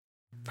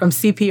From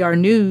CPR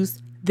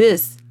News,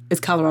 this is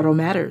Colorado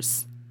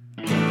Matters.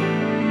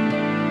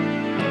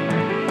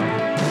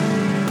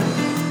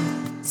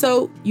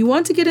 So, you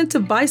want to get into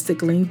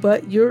bicycling,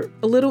 but you're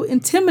a little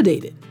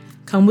intimidated.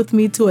 Come with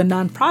me to a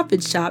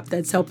nonprofit shop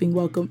that's helping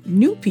welcome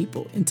new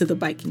people into the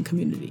biking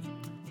community.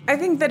 I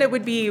think that it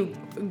would be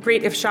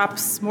great if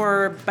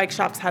more bike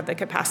shops had the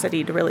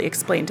capacity to really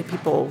explain to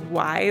people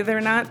why they're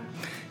not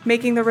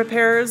making the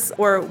repairs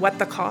or what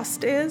the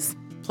cost is.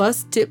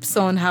 Plus, tips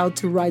on how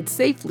to ride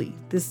safely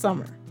this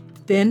summer.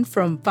 Then,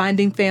 from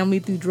finding family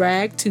through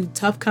drag to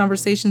tough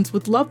conversations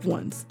with loved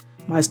ones.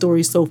 My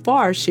story so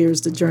far shares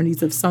the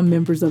journeys of some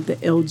members of the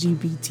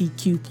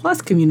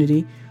LGBTQ-plus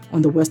community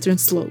on the Western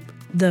Slope.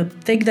 The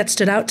thing that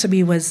stood out to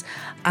me was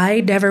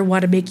I never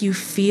want to make you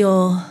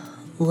feel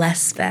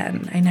less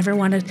than. I never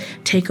want to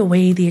take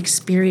away the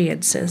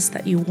experiences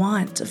that you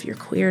want of your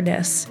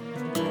queerness.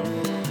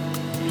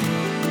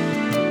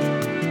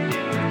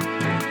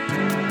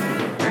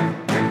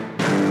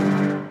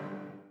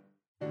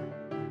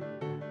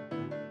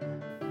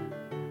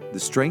 The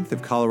strength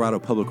of Colorado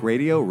Public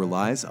Radio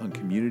relies on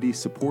community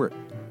support.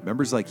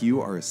 Members like you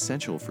are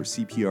essential for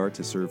CPR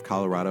to serve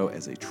Colorado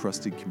as a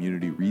trusted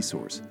community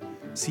resource.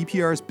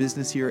 CPR's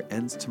business year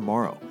ends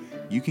tomorrow.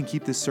 You can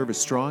keep this service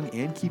strong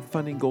and keep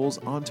funding goals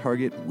on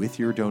target with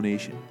your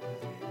donation.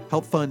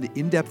 Help fund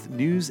in-depth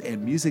news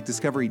and music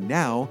discovery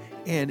now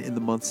and in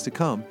the months to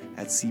come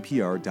at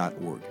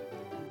cpr.org.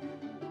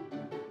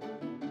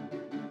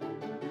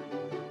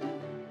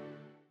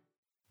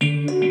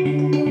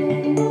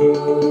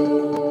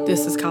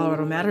 This is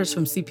Colorado Matters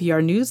from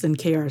CPR News and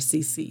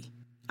KRCC.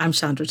 I'm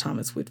Chandra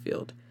Thomas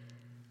Whitfield.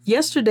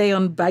 Yesterday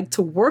on Bike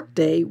to Work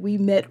Day, we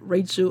met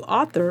Rachel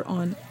Arthur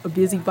on a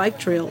busy bike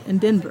trail in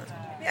Denver.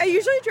 I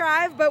usually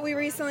drive, but we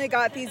recently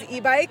got these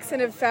e-bikes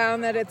and have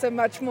found that it's a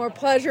much more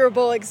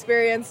pleasurable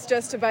experience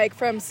just to bike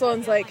from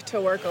Sloan's Lake to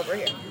work over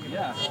here.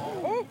 Yeah.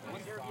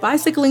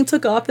 Bicycling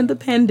took off in the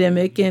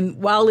pandemic, and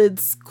while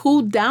it's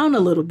cooled down a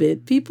little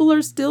bit, people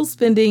are still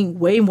spending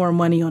way more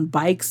money on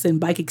bikes and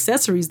bike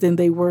accessories than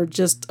they were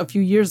just a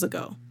few years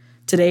ago.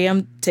 Today,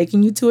 I'm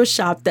taking you to a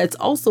shop that's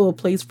also a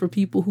place for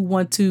people who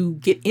want to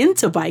get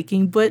into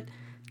biking but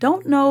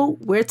don't know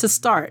where to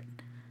start.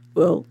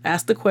 Well,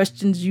 ask the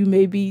questions you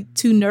may be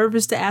too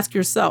nervous to ask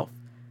yourself.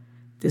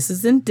 This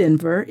is in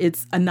Denver.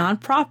 It's a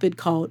nonprofit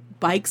called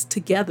Bikes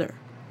Together.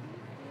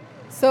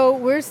 So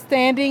we're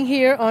standing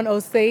here on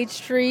Osage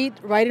Street,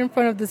 right in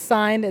front of the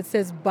sign that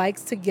says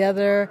Bikes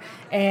Together.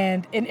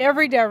 And in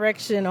every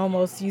direction,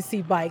 almost, you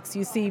see bikes.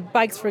 You see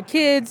bikes for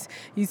kids.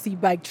 You see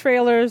bike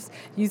trailers.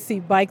 You see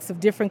bikes of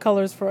different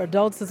colors for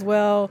adults as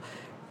well.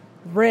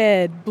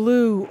 Red,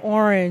 blue,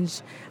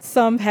 orange.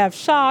 Some have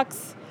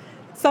shocks.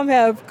 Some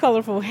have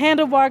colorful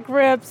handlebar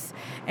grips.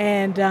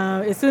 And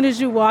as soon as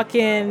you walk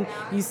in,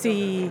 you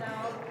see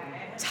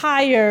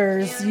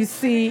tires, you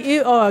see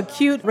a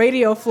cute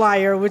radio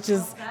flyer, which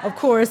is, of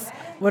course,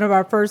 one of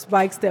our first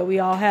bikes that we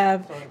all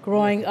have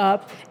growing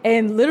up.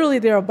 And literally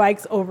there are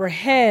bikes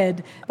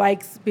overhead,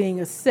 bikes being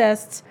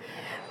assessed.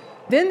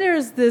 Then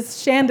there's this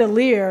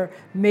chandelier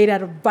made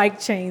out of bike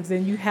chains,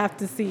 and you have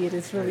to see it.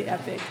 It's really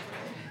epic.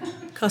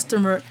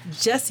 Customer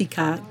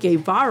Jessica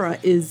Guevara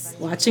is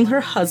watching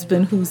her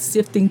husband, who's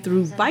sifting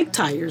through bike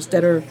tires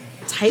that are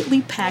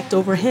tightly packed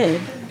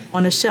overhead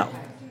on a shelf.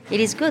 It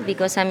is good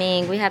because,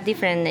 we have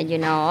different,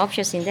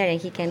 options in there,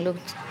 and he can look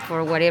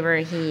for whatever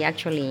he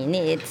actually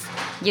needs,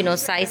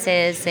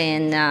 sizes,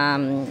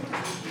 and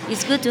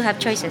it's good to have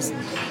choices.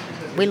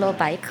 We love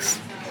bikes,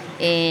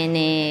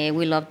 and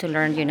we love to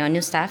learn,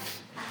 new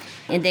stuff.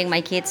 And then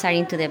my kids are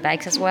into the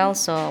bikes as well,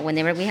 so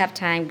whenever we have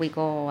time, we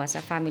go as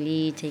a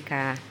family, take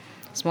a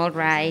small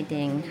ride,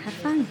 and have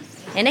fun,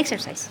 and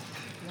exercise.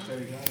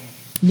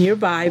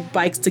 Nearby,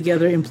 Bikes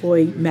Together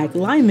employee Mac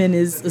Lyman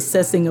is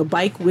assessing a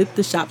bike with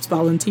the shop's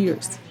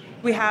volunteers.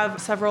 We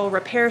have several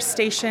repair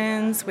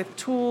stations with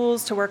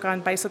tools to work on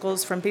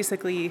bicycles from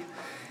basically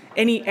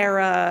any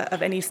era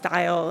of any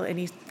style,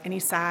 any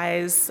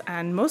size,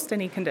 and most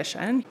any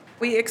condition.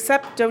 We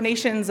accept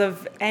donations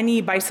of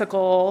any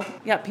bicycle.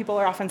 Yeah, people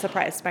are often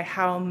surprised by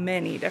how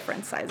many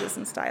different sizes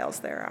and styles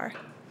there are.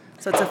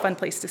 So it's a fun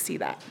place to see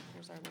that.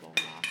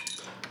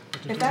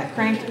 If that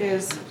crank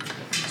is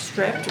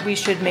stripped, we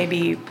should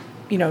maybe,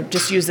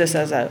 just use this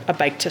as a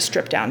bike to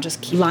strip down.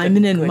 Just keep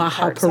Lyman and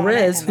Maha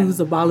Perez, who's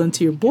a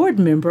volunteer board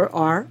member,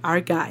 are our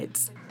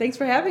guides. Thanks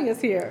for having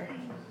us here.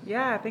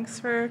 Yeah, thanks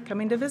for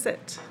coming to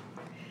visit.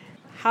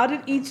 How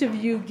did each of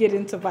you get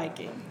into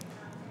biking?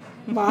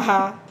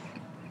 Maha?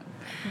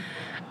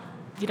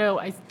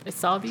 I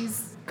saw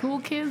these cool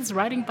kids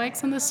riding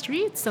bikes on the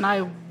streets, and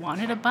I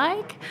wanted a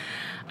bike.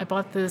 I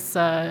bought this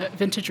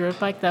vintage road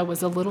bike that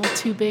was a little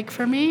too big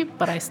for me,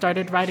 but I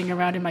started riding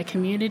around in my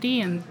community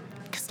and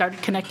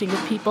started connecting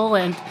with people,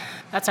 and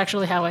that's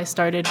actually how I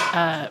started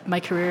my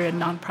career in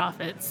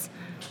nonprofits.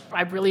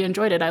 I really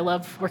enjoyed it. I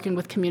love working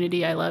with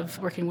community. I love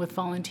working with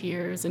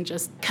volunteers and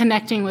just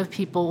connecting with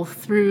people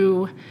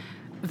through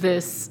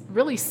this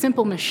really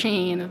simple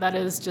machine that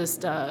is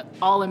just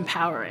all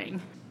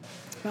empowering.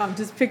 I'm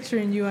just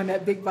picturing you on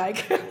that big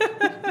bike.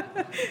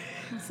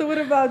 So what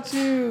about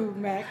you,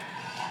 Mac?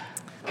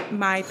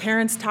 My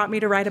parents taught me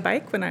to ride a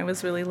bike when I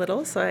was really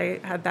little, so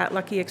I had that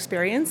lucky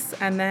experience.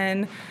 And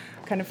then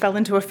kind of fell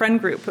into a friend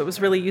group that was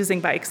really using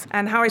bikes.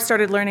 And how I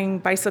started learning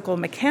bicycle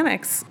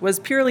mechanics was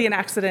purely an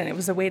accident. It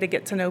was a way to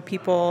get to know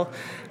people.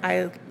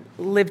 I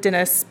lived in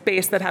a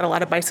space that had a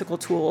lot of bicycle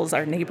tools.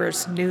 Our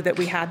neighbors knew that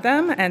we had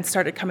them and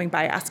started coming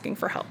by asking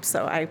for help.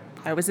 So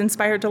I was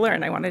inspired to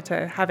learn. I wanted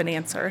to have an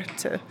answer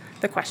to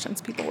the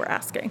questions people were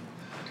asking.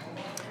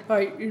 All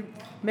right, you're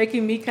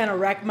making me kind of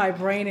rack my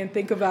brain and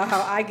think about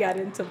how I got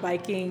into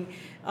biking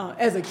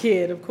as a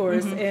kid, of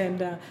course.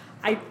 And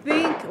I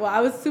think, I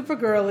was super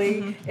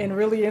girly and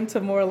really into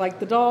more like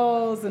the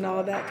dolls and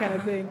all that kind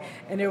of thing.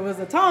 And there was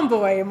a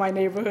tomboy in my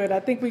neighborhood. I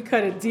think we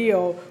cut a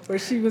deal where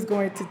she was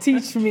going to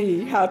teach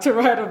me how to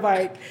ride a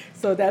bike.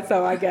 So that's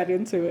how I got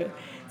into it.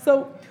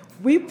 So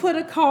we put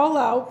a call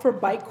out for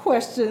bike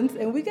questions,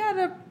 and we got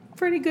a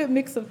pretty good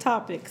mix of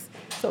topics.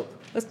 So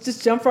let's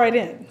just jump right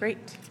in. Great.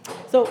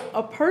 So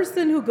a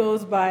person who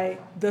goes by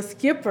The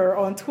Skipper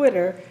on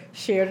Twitter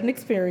shared an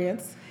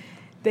experience.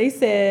 They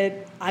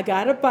said, I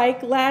got a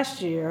bike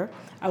last year.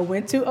 I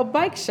went to a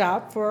bike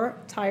shop for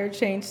tire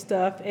change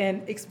stuff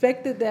and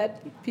expected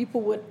that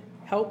people would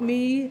help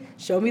me,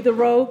 show me the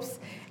ropes,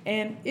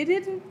 and it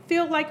didn't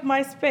feel like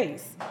my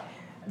space.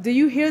 Do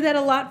you hear that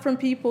a lot from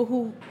people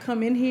who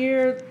come in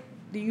here?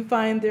 Do you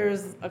find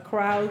there's a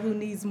crowd who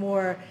needs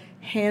more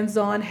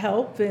hands-on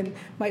help and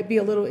might be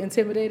a little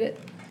intimidated?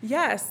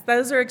 Yes,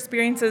 those are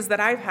experiences that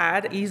I've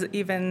had,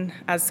 even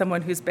as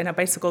someone who's been a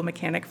bicycle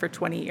mechanic for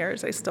 20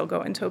 years. I still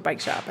go into a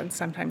bike shop and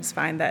sometimes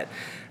find that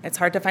it's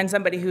hard to find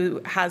somebody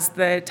who has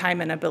the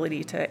time and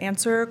ability to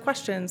answer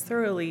questions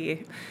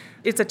thoroughly.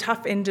 It's a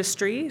tough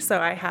industry, so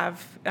I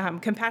have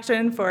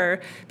compassion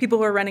for people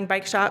who are running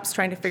bike shops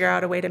trying to figure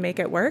out a way to make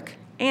it work.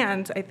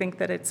 And I think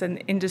that it's an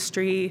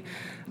industry,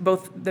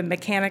 both the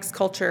mechanics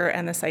culture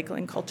and the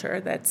cycling culture,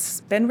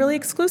 that's been really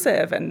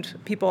exclusive. And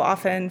people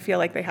often feel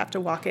like they have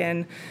to walk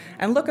in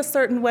and look a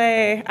certain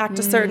way, act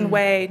a certain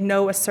way,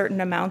 know a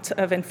certain amount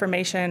of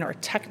information or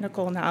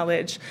technical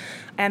knowledge.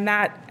 And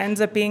that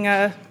ends up being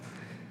a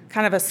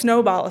kind of a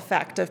snowball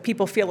effect of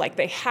people feel like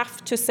they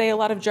have to say a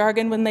lot of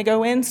jargon when they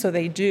go in, so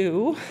they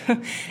do.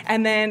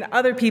 And then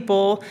other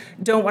people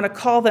don't want to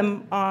call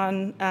them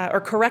on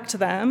or correct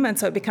them, and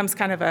so it becomes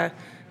kind of a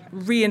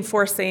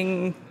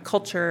reinforcing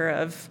culture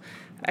of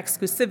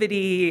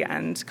exclusivity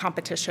and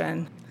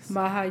competition.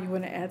 Maha, you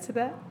want to add to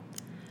that?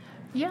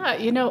 Yeah,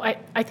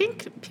 I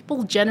think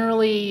people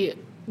generally,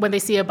 when they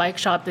see a bike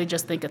shop, they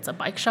just think it's a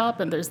bike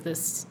shop and there's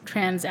this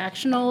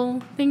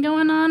transactional thing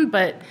going on,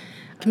 but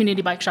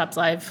community bike shops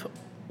I've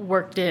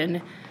worked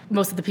in,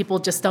 most of the people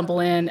just stumble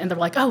in and they're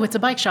like, oh, it's a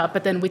bike shop.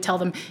 But then we tell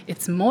them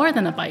it's more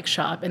than a bike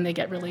shop, and they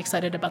get really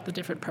excited about the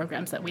different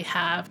programs that we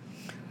have.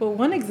 Well,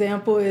 one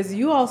example is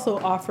you also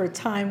offer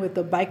time with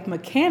the bike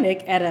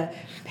mechanic at a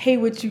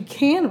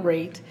pay-what-you-can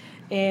rate,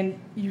 and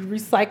you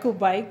recycle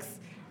bikes,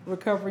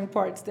 recovering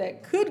parts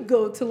that could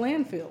go to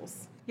landfills.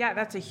 Yeah,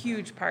 that's a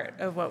huge part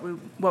of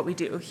what we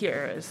do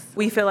here. Is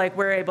we feel like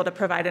we're able to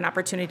provide an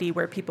opportunity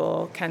where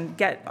people can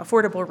get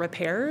affordable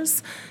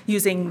repairs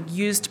using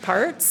used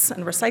parts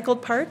and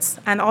recycled parts,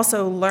 and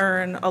also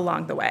learn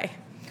along the way.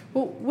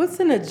 Well, what's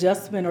an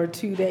adjustment or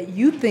two that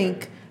you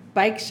think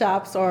bike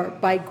shops or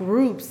bike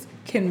groups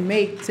can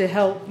make to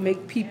help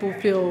make people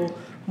feel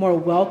more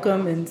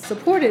welcome and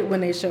supported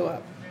when they show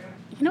up?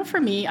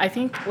 For me, I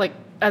think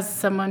as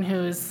someone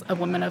who's a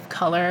woman of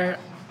color,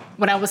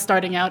 when I was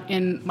starting out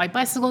in my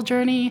bicycle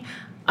journey,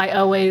 I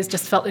always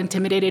just felt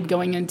intimidated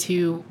going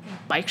into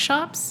bike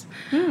shops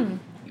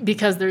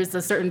because there's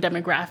a certain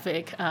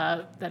demographic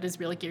that is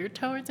really geared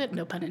towards it,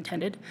 no pun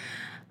intended.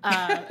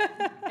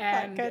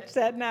 And catch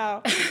that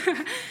now.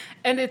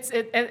 And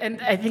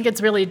and I think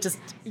it's really just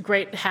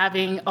great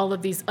having all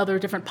of these other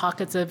different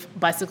pockets of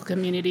bicycle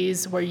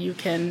communities where you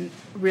can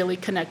really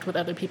connect with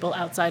other people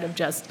outside of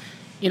just,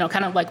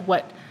 kind of like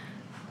what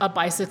a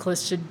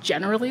bicyclist should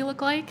generally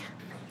look like.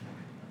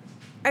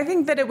 I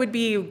think that it would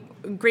be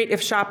great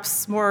if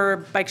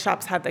more bike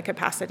shops had the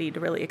capacity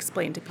to really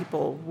explain to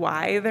people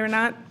why they're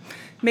not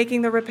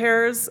making the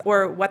repairs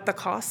or what the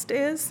cost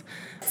is.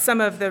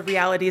 Some of the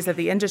realities of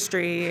the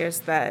industry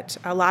is that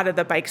a lot of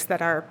the bikes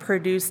that are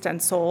produced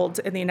and sold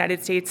in the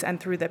United States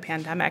and through the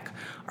pandemic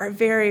are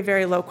very,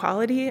 very low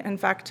quality. In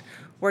fact,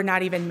 were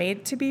not even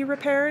made to be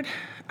repaired.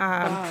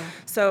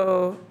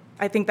 So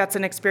I think that's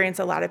an experience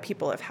a lot of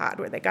people have had,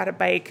 where they got a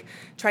bike,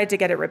 tried to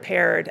get it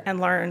repaired,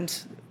 and learned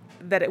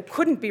that it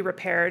couldn't be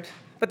repaired.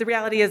 But the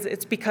reality is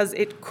it's because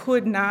it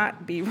could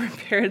not be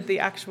repaired. The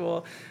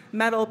actual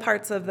metal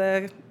parts of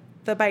the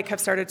bike have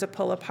started to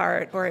pull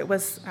apart, or it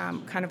was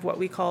kind of what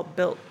we call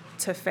built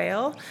to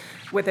fail,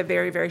 with a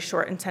very, very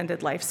short intended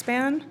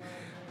lifespan.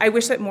 I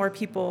wish that more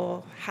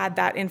people had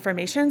that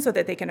information so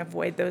that they can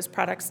avoid those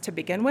products to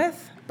begin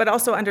with, but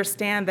also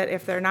understand that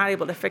if they're not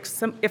able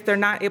to if they're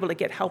not able to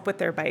get help with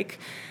their bike,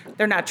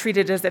 they're not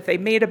treated as if they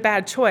made a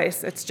bad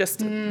choice. It's just,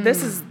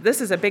 this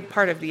is a big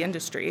part of the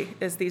industry,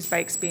 is these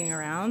bikes being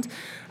around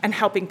and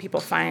helping people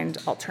find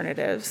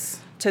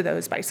alternatives to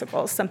those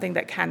bicycles, something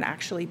that can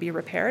actually be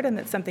repaired and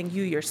that's something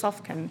you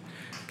yourself can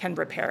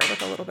repair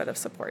with a little bit of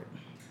support.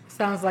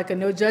 Sounds like a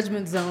no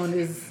judgment zone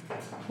is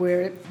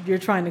where you're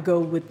trying to go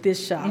with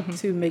this shop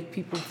to make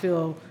people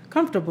feel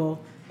comfortable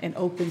and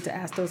open to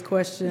ask those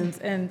questions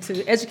and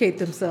to educate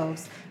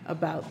themselves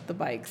about the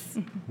bikes.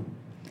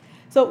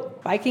 So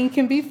biking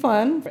can be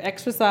fun for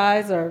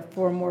exercise or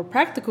for more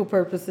practical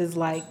purposes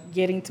like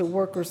getting to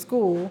work or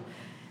school.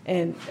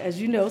 And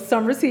as you know,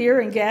 summer's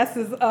here and gas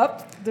is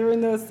up during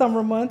the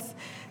summer months.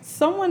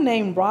 Someone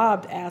named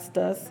Rob asked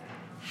us,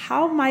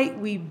 how might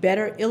we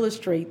better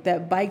illustrate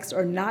that bikes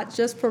are not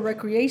just for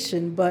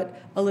recreation,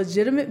 but a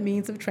legitimate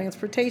means of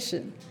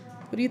transportation?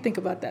 What do you think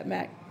about that,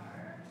 Mac?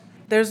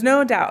 There's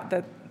no doubt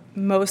that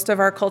most of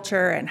our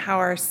culture and how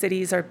our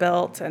cities are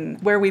built and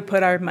where we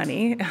put our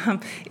money,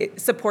 it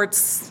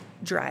supports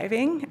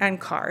driving and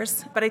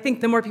cars. But I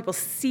think the more people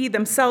see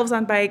themselves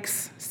on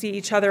bikes, see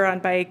each other on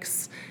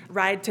bikes,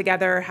 ride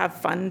together, have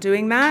fun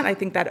doing that, I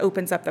think that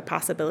opens up the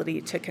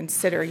possibility to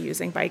consider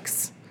using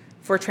bikes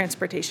for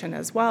transportation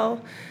as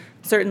well.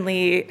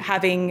 Certainly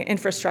having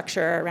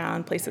infrastructure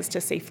around places to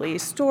safely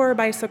store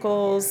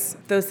bicycles,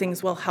 those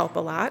things will help a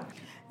lot.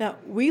 Now,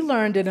 we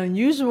learned an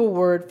unusual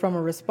word from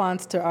a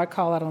response to our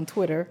call out on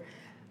Twitter.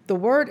 The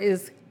word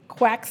is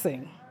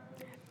quaxing.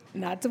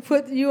 Not to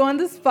put you on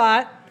the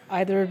spot,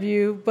 either of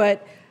you,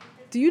 but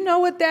do you know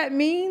what that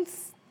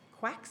means?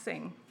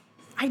 Quaxing.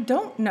 I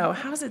don't know.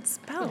 How's it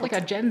spelled? Like a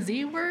Gen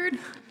Z word?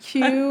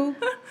 Quaxing.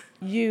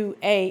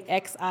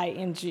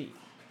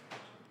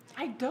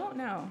 I don't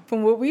know.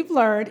 From what we've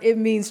learned, it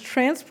means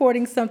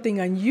transporting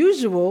something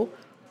unusual,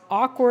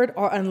 awkward,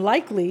 or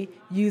unlikely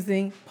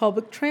using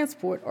public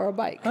transport or a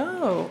bike.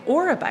 Oh,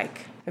 or a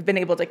bike. I've been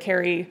able to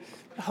carry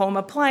home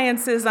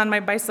appliances on my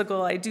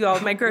bicycle. I do all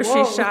my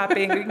grocery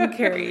shopping. You can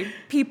carry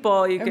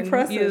people. You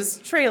can use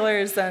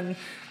trailers. And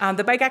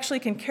the bike actually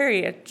can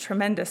carry a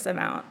tremendous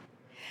amount.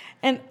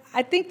 And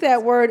I think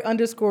that word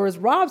underscores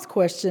Rob's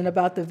question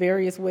about the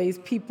various ways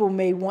people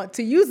may want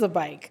to use a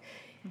bike.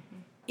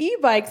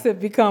 E-bikes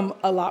have become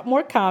a lot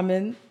more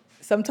common,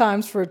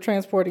 sometimes for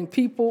transporting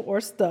people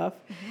or stuff.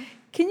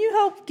 Can you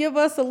help give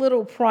us a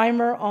little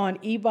primer on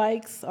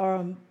e-bikes?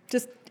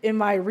 Just in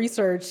my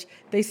research,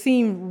 they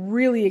seem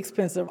really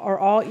expensive. Are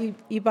all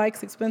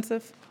e-bikes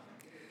expensive?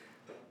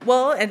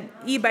 Well, an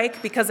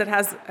e-bike, because it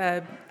has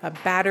a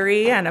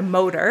battery and a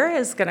motor,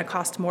 is going to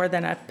cost more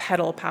than a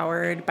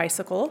pedal-powered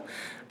bicycle.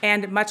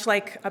 And much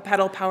like a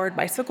pedal-powered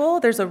bicycle,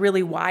 there's a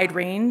really wide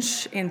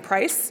range in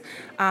price.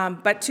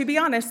 But to be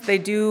honest, they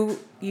do.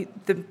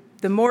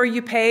 The more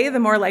you pay, the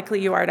more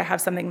likely you are to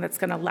have something that's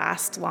going to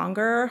last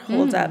longer,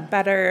 hold up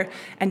better,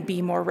 and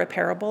be more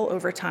repairable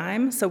over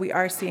time. So we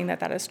are seeing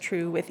that is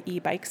true with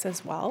e-bikes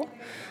as well.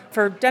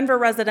 For Denver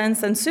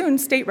residents and soon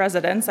state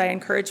residents, I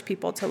encourage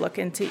people to look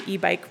into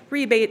e-bike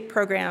rebate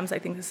programs. I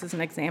think this is an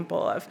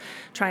example of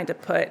trying to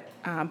put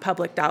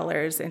public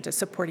dollars into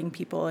supporting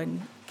people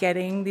and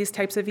getting these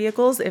types of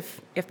vehicles,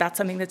 if that's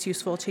something that's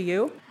useful to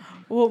you.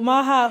 Well,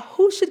 Maha,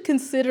 who should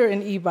consider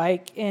an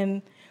e-bike,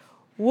 and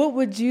what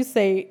would you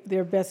say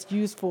they're best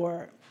used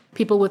for?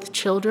 People with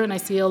children. I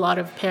see a lot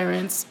of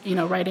parents,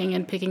 riding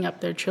and picking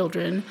up their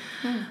children.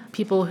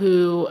 People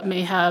who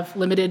may have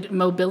limited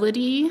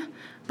mobility,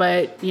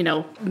 but,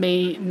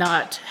 may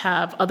not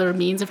have other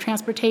means of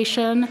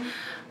transportation.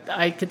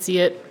 I could see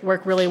it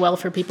work really well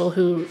for people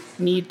who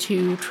need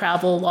to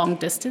travel long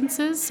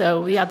distances.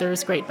 So, yeah,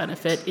 there's great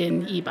benefit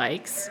in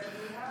e-bikes.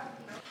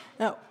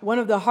 Now, one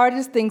of the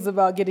hardest things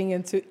about getting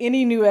into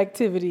any new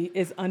activity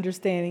is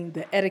understanding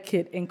the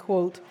etiquette and,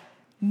 quote,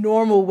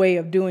 normal way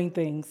of doing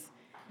things.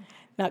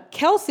 Now,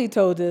 Kelsey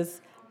told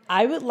us,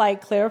 I would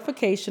like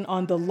clarification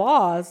on the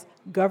laws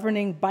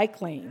governing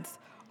bike lanes.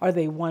 Are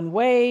they one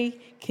way?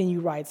 Can you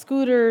ride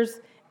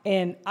scooters?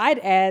 And I'd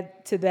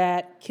add to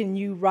that, can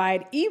you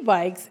ride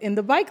e-bikes in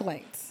the bike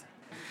lanes?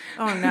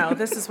 Oh, no,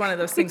 this is one of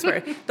those things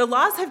where the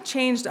laws have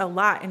changed a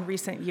lot in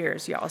recent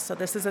years, y'all. So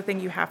this is a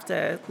thing you have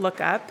to look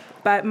up.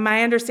 But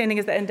my understanding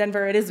is that in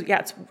Denver,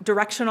 it's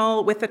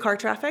directional with the car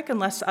traffic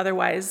unless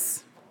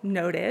otherwise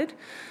noted.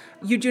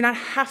 You do not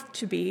have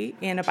to be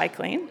in a bike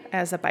lane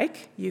as a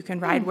bike. You can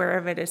ride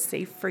wherever it is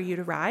safe for you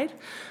to ride,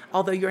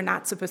 although you're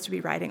not supposed to be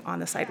riding on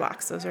the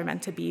sidewalks. Those are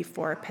meant to be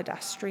for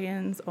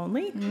pedestrians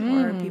only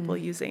or people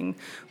using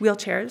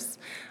wheelchairs.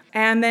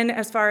 And then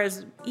as far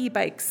as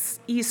e-bikes,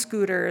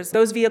 e-scooters,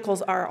 those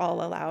vehicles are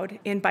all allowed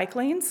in bike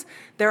lanes.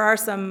 There are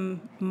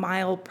some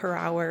mile per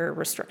hour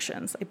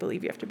restrictions. I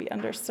believe you have to be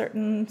under a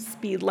certain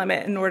speed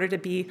limit in order to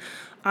be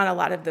on a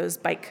lot of those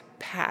bike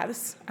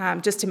paths,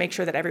 just to make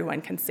sure that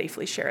everyone can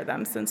safely share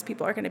them, since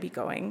people are going to be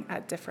going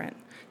at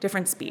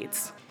different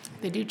speeds.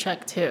 They do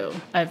check too.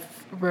 I've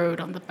rode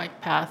on the bike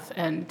path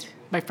and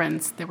my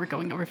friends, they were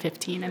going over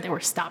 15 and they were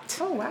stopped.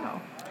 Oh,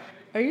 wow.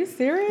 Are you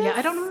serious? Yeah,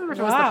 I don't remember if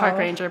it was the park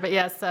ranger, but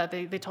yes,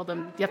 they told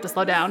them you have to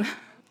slow down.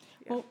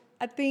 Well,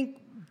 I think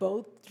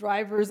both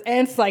drivers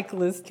and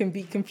cyclists can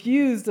be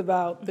confused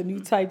about the new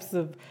types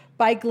of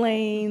bike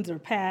lanes or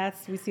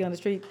paths we see on the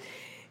street.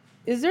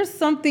 Is there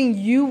something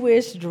you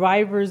wish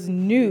drivers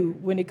knew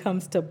when it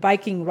comes to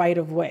biking right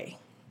of way?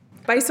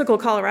 Bicycle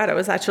Colorado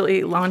is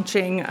actually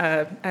launching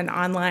an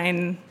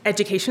online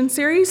education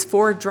series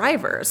for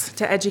drivers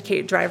to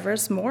educate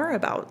drivers more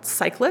about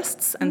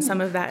cyclists and some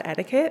of that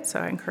etiquette. So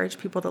I encourage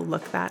people to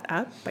look that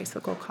up,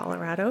 Bicycle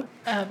Colorado.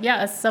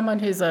 As someone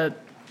who's a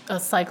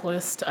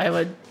cyclist, I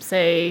would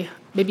say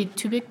maybe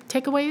two big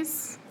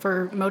takeaways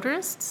for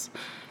motorists.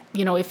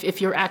 You know, if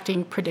you're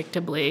acting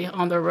predictably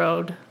on the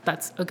road,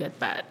 that's a good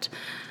bet.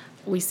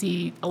 We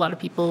see a lot of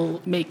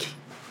people make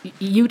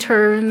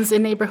U-turns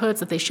in neighborhoods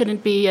that they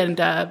shouldn't be,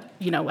 and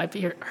I've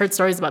heard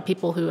stories about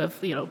people who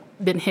have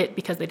been hit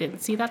because they didn't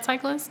see that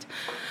cyclist.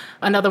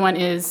 Another one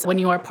is when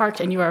you are parked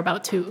and you are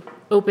about to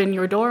open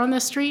your door on the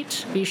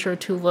street, be sure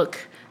to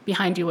look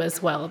behind you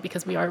as well,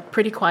 because we are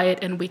pretty quiet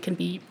and we can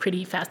be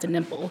pretty fast and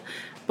nimble,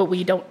 but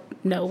we don't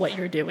know what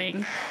you're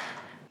doing.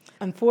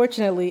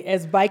 Unfortunately,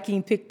 as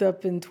biking picked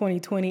up in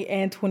 2020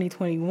 and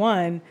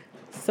 2021,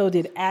 so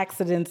did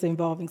accidents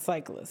involving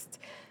cyclists.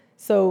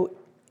 So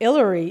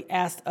Hillary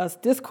asked us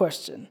this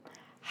question: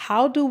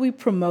 how do we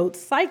promote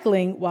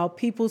cycling while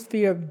people's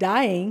fear of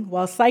dying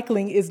while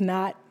cycling is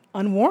not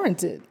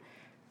unwarranted?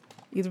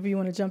 Either of you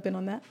want to jump in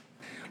on that?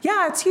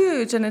 Yeah, it's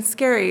huge and it's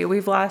scary.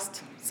 We've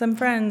lost some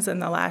friends in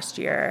the last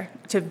year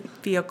to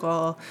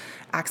vehicle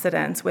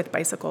accidents with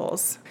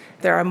bicycles.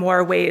 There are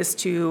more ways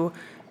to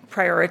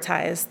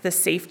prioritize the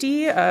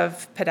safety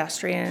of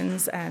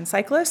pedestrians and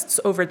cyclists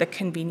over the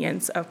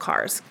convenience of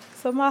cars.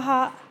 So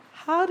Maha,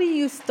 how do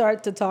you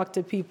start to talk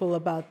to people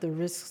about the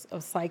risks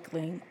of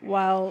cycling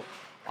while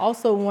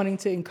also wanting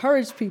to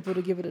encourage people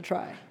to give it a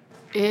try?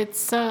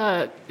 It's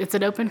an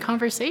open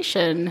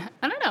conversation.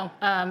 I don't know.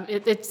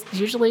 It's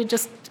usually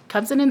just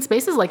comes in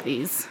spaces like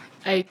these.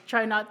 I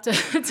try not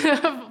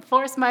to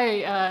force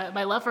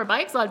my love for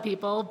bikes on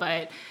people,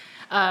 but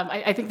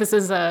I think this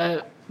is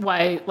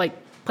why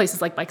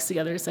places like Bikes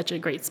Together is such a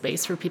great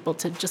space for people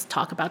to just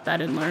talk about that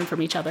and learn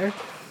from each other.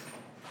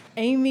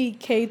 Amy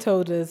Kay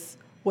told us,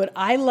 what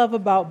I love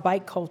about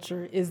bike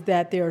culture is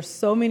that there are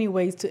so many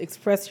ways to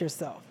express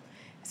yourself.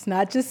 It's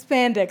not just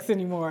spandex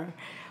anymore.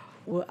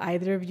 Will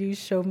either of you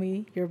show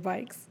me your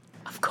bikes?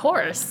 Of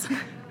course.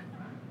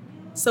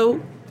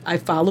 So I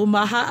follow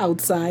Maha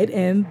outside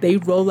and they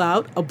roll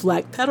out a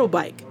black pedal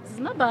bike. This is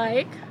my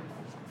bike.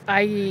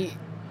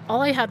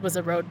 All I had was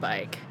a road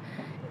bike,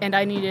 and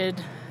I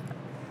needed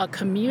a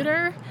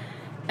commuter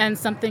and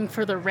something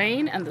for the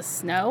rain and the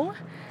snow.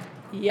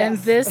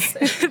 Yes.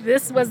 And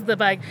this was the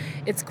bike.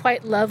 It's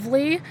quite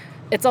lovely.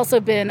 It's also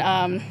been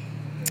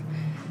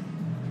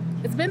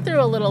it's been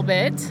through a little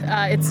bit.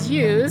 It's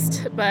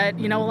used, but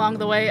along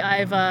the way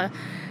I've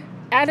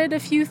added a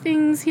few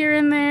things here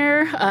and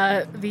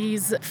there.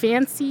 These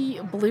fancy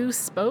blue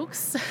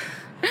spokes.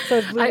 So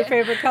is blue your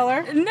favorite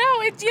color?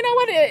 No,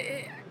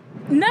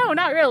 no,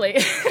 not really.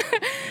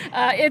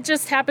 It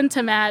just happened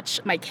to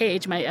match my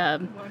cage,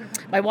 my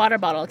water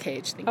bottle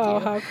cage. Thank you. Oh,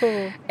 how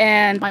cool.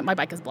 And my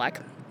bike is black.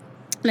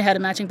 And I had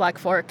a matching black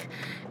fork.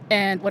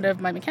 And one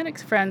of my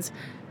mechanics friends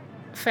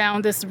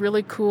found this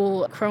really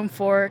cool chrome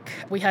fork.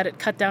 We had it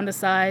cut down to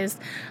size.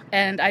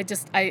 And I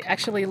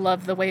actually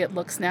love the way it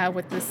looks now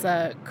with this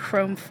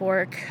chrome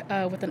fork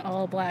with an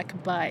all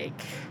black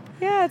bike.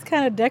 Yeah, it's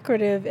kind of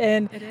decorative.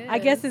 And I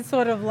guess it's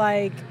sort of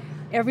like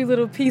every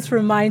little piece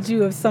reminds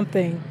you of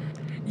something.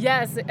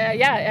 Yes,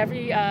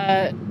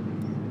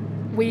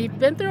 we've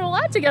been through a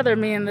lot together,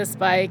 me and this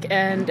bike,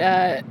 and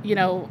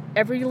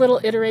every little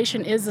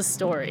iteration is a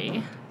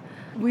story.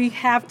 We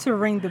have to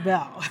ring the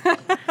bell.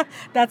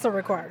 That's a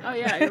requirement. Oh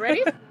yeah, you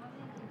ready?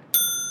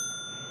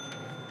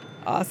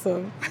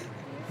 Awesome.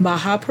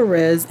 Maha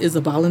Perez is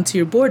a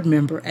volunteer board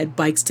member at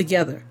Bikes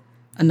Together,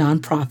 a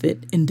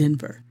nonprofit in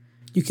Denver.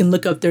 You can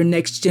look up their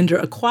next gender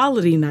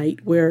equality night,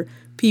 where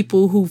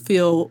people who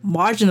feel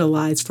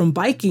marginalized from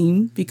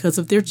biking because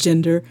of their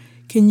gender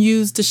can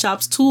use the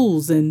shop's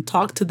tools and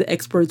talk to the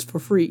experts for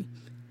free.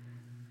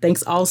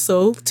 Thanks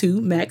also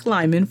to Mac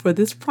Lyman for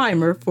this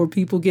primer for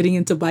people getting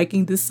into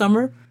biking this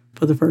summer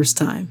for the first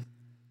time.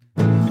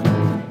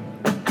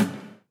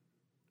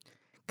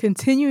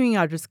 Continuing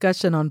our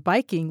discussion on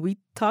biking, we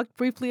talked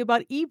briefly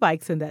about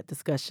e-bikes in that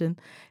discussion.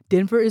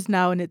 Denver is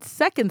now in its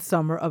second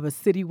summer of a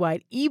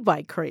citywide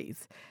e-bike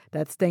craze.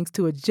 That's thanks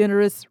to a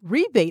generous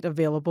rebate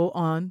available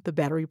on the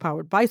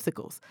battery-powered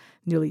bicycles.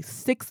 Nearly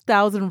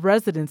 6,000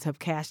 residents have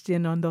cashed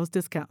in on those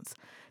discounts.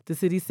 The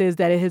city says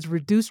that it has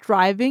reduced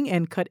driving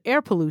and cut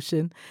air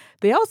pollution.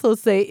 They also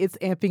say it's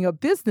amping up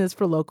business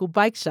for local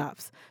bike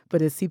shops.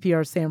 But as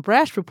CPR's Sam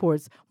Brash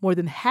reports, more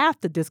than half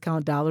the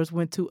discount dollars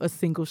went to a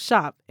single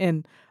shop,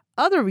 and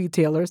other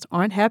retailers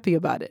aren't happy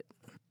about it.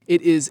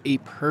 It is a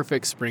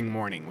perfect spring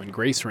morning when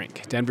Grace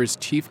Rink, Denver's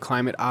chief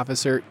climate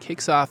officer,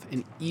 kicks off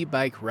an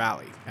e-bike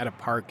rally at a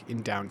park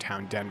in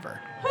downtown Denver.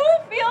 Who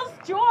feels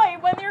joy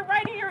when they're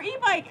riding your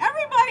e-bike?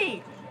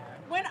 Everybody!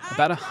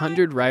 About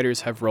 100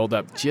 riders have rolled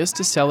up just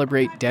to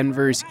celebrate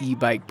Denver's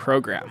e-bike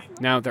program.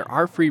 Now, there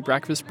are free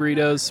breakfast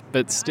burritos,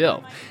 but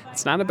still,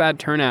 it's not a bad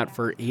turnout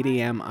for 8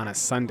 a.m. on a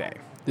Sunday.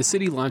 The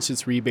city launched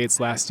its rebates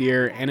last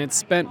year, and it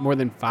spent more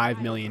than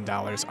 $5 million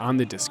on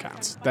the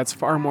discounts. That's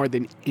far more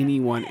than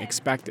anyone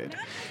expected.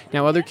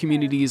 Now, other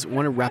communities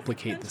want to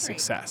replicate the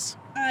success.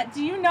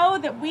 Do you know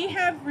that we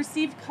have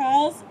received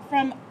calls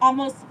from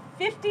almost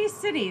 50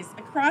 cities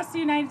across the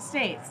United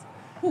States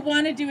who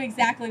want to do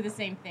exactly the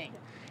same thing?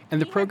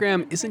 And the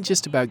program isn't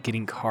just about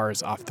getting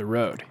cars off the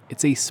road.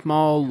 It's a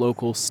small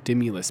local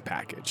stimulus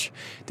package.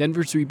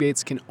 Denver's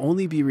rebates can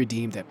only be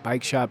redeemed at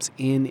bike shops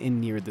in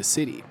and near the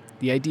city.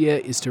 The idea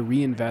is to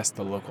reinvest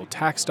the local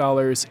tax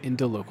dollars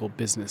into local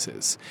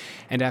businesses.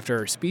 And after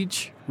our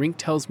speech, Rink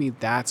tells me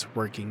that's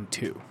working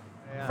too.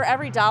 For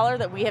every dollar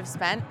that we have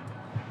spent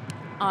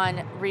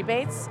on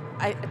rebates,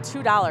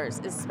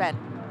 $2 is spent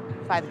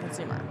by the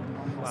consumer.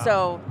 Wow.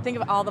 So think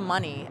of all the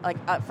money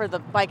for the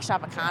bike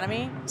shop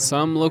economy.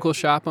 Some local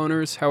shop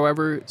owners,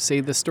 however, say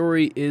the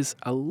story is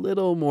a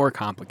little more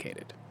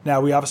complicated. Now,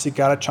 we obviously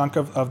got a chunk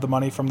of the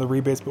money from the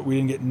rebates, but we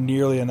didn't get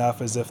nearly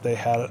enough as if they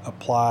had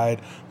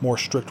applied more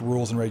strict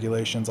rules and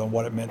regulations on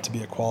what it meant to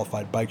be a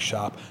qualified bike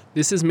shop.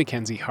 This is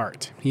Mackenzie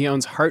Hart. He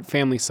owns Hart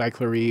Family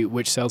Cyclery,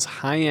 which sells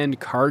high-end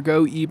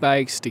cargo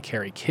e-bikes to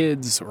carry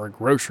kids or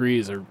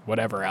groceries or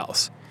whatever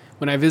else.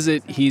 When I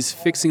visit, he's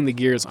fixing the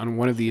gears on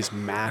one of these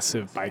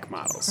massive bike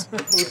models. We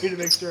need to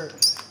make sure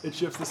it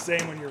shifts the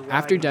same when you're riding.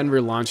 After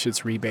Denver launched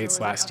its rebates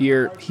last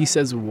year, he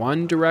says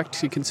one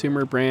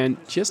direct-to-consumer brand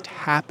just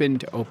happened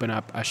to open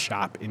up a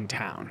shop in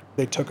town.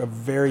 They took a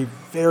very,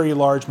 very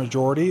large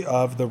majority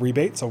of the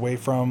rebates away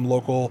from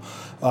local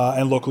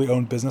and locally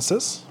owned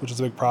businesses, which is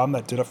a big problem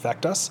that did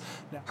affect us.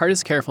 Hart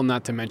is careful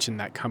not to mention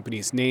that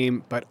company's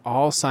name, but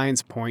all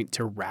signs point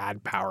to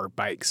Rad Power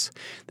Bikes.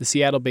 The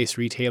Seattle-based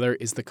retailer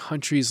is the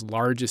country's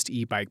largest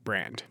e-bike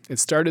brand. It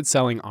started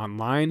selling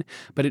online,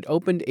 but it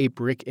opened a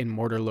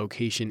brick-and-mortar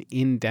location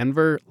in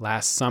Denver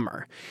last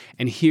summer.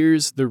 And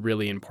here's the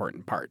really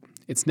important part.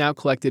 It's now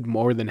collected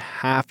more than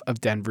half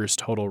of Denver's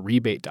total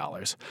rebate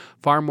dollars,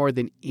 far more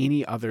than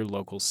any other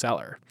local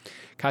seller.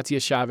 Katia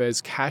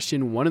Chavez cashed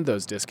in one of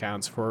those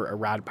discounts for a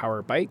Rad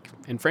Power bike,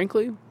 and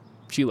frankly,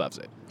 she loves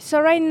it. So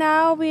right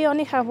now we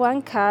only have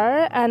one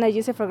car, and I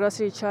use it for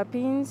grocery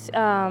shopping,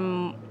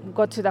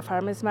 go to the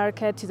farmer's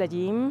market, to the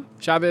gym.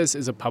 Chavez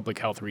is a public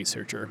health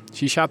researcher.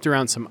 She shopped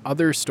around some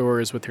other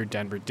stores with her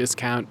Denver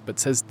discount, but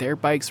says their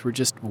bikes were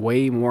just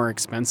way more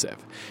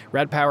expensive.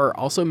 Rad Power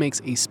also makes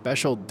a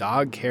special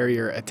dog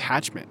carrier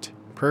attachment,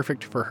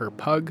 perfect for her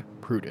pug,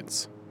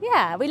 Prudence.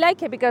 Yeah, we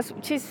like it because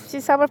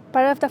she's our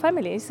part of the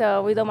family,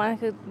 so we don't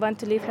want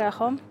to leave her at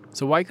home.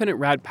 So why couldn't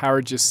Rad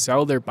Power just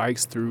sell their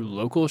bikes through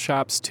local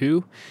shops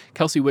too?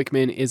 Kelsey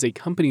Wickman is a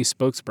company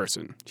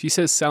spokesperson. She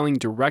says selling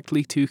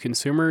directly to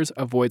consumers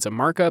avoids a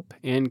markup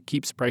and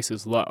keeps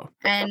prices low.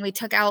 And we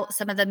took out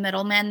some of the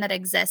middlemen that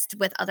exist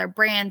with other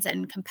brands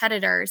and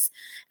competitors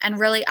and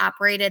really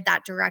operated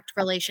that direct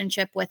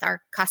relationship with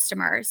our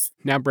customers.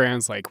 Now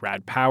brands like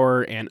Rad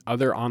Power and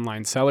other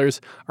online sellers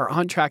are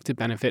on track to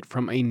benefit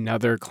from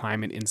another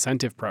climate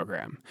incentive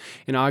program.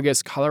 In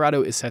August,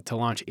 Colorado is set to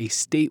launch a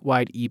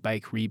statewide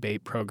e-bike rebate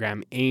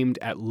program aimed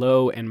at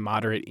low and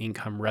moderate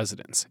income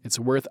residents. It's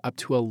worth up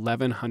to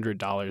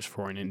 $1,100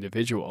 for an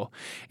individual,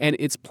 and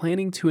it's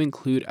planning to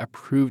include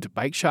approved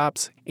bike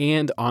shops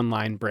and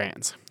online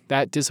brands.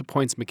 That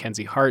disappoints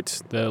Mackenzie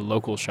Hart, the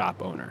local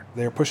shop owner.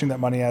 They're pushing that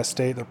money out of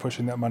state, they're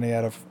pushing that money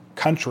out of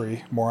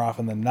country more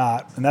often than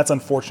not, and that's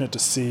unfortunate to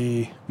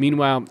see.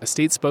 Meanwhile, a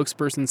state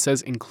spokesperson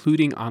says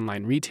including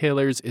online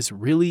retailers is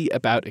really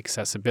about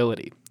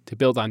accessibility. To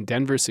build on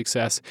Denver's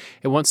success,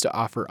 it wants to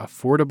offer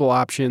affordable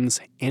options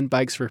and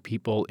bikes for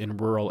people in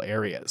rural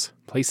areas,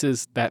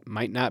 places that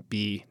might not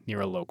be near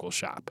a local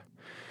shop.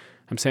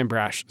 I'm Sam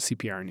Brash,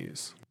 CPR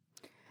News.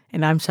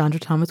 And I'm Chandra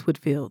Thomas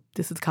Whitfield.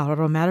 This is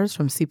Colorado Matters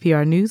from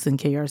CPR News and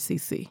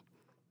KRCC.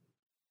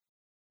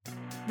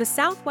 The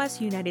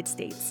Southwest United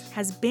States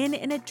has been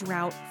in a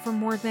drought for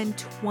more than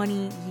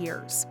 20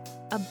 years,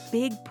 a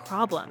big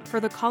problem for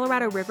the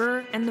Colorado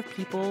River and the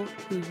people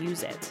who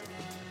use it.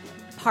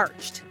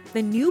 Parched,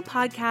 the new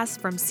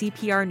podcast from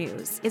CPR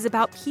News, is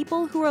about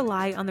people who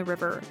rely on the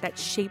river that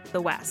shape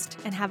the West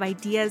and have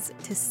ideas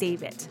to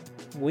save it.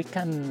 We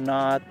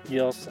cannot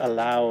just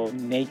allow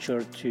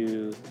nature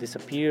to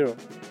disappear.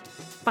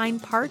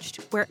 Find Parched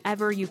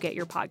wherever you get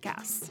your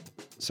podcasts.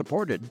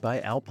 Supported by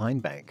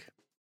Alpine Bank.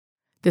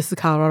 This is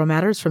Colorado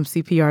Matters from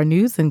CPR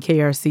News and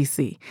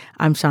KRCC.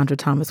 I'm Chandra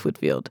Thomas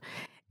Whitfield.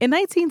 In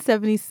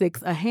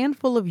 1976, a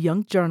handful of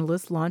young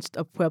journalists launched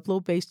a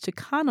Pueblo-based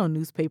Chicano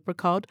newspaper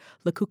called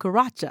La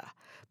Cucaracha.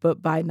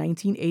 But by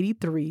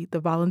 1983, the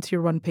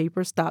volunteer-run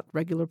paper stopped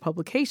regular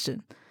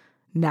publication.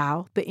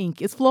 Now, the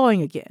ink is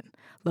flowing again.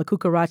 La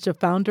Cucaracha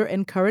founder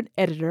and current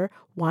editor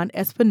Juan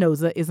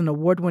Espinoza is an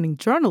award-winning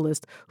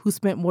journalist who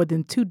spent more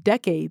than 2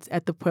 decades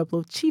at the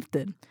Pueblo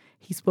Chieftain.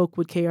 He spoke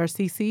with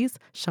KRCC's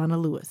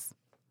Shauna Lewis.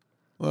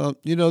 Well,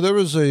 there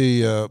was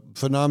a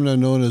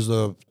phenomenon known as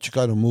the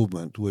Chicano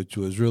movement, which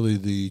was really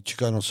the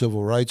Chicano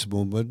civil rights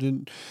movement.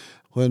 And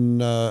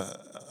when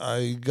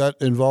I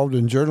got involved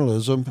in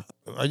journalism,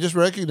 I just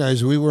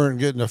recognized we weren't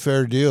getting a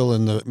fair deal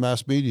in the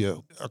mass media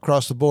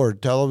across the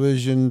board.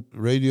 Television,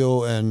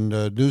 radio, and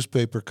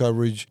newspaper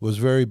coverage was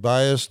very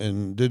biased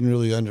and didn't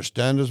really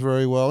understand us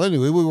very well.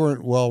 Anyway, we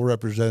weren't well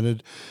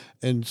represented.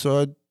 And so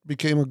it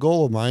became a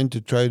goal of mine to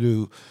try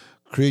to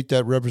create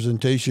that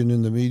representation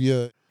in the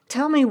media.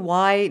 Tell me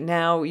why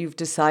now you've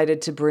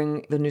decided to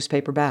bring the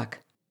newspaper back.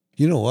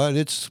 You know what?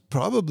 It's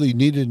probably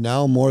needed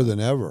now more than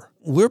ever.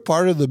 We're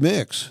part of the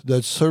mix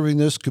that's serving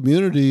this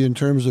community in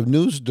terms of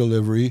news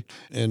delivery.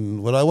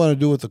 And what I want to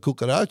do with the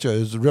Cucaracha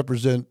is to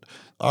represent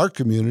our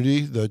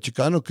community, the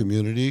Chicano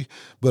community.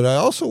 But I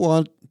also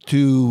want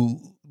to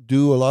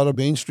do a lot of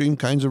mainstream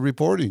kinds of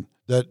reporting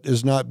that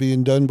is not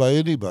being done by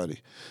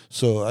anybody.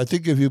 So I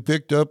think if you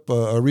picked up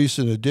a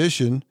recent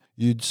edition,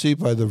 you'd see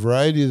by the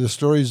variety of the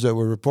stories that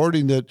we're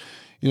reporting that,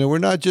 we're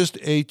not just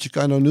a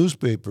Chicano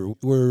newspaper.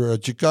 We're a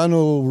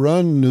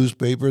Chicano-run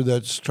newspaper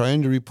that's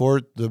trying to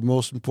report the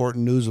most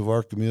important news of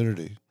our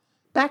community.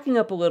 Backing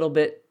up a little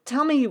bit,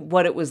 tell me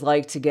what it was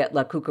like to get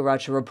La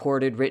Cucaracha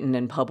reported, written,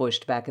 and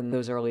published back in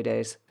those early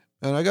days.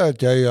 And I got to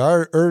tell you,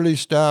 our early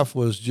staff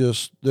was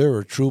they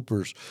were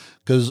troopers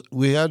because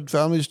we had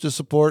families to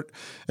support.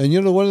 And,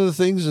 one of the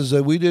things is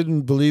that we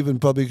didn't believe in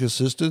public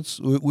assistance.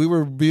 We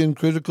were being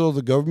critical of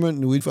the government,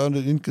 and we found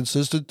it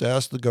inconsistent to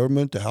ask the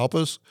government to help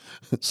us.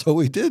 So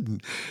we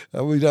didn't.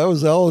 I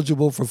was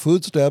eligible for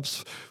food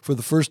stamps for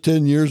the first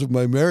 10 years of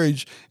my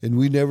marriage, and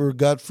we never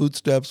got food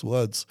stamps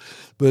once.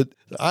 But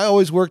I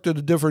always worked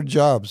at different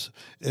jobs,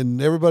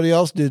 and everybody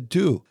else did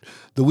too.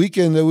 The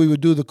weekend that we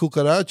would do the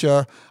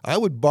Cucaracha, I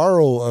would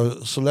borrow a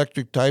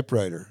Selectric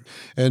typewriter,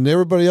 and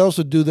everybody else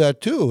would do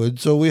that too. And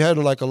so we had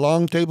like a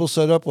long table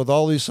set up with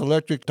all these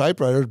Selectric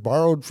typewriters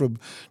borrowed from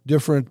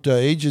different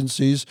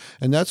agencies,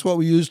 and that's what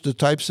we used to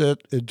typeset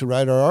and to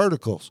write our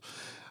articles.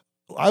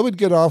 I would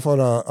get off on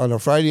a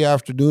Friday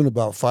afternoon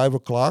about 5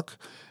 o'clock,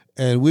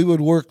 and we would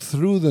work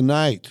through the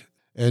night.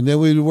 And then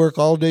we'd work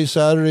all day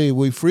Saturday.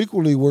 We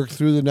frequently worked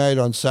through the night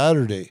on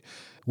Saturday.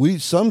 We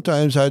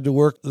sometimes had to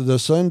work the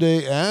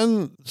Sunday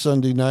and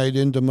Sunday night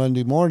into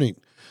Monday morning.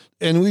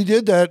 And we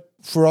did that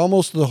for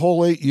almost the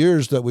whole 8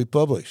 years that we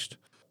published.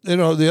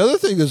 The other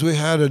thing is we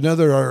had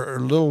our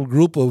little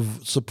group of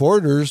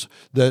supporters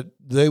that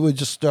they would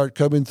just start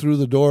coming through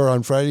the door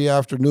on Friday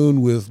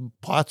afternoon with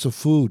pots of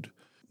food.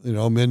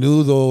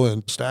 Menudo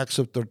and stacks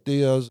of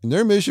tortillas. And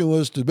their mission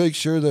was to make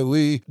sure that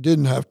we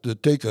didn't have to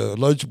take a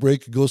lunch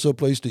break and go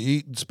someplace to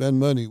eat and spend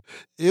money.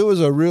 It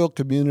was a real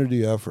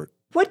community effort.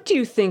 What do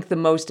you think the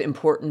most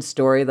important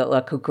story that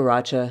La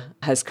Cucaracha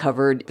has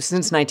covered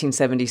since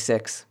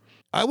 1976?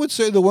 I would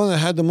say the one that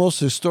had the most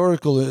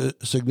historical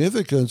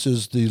significance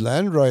is the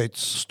land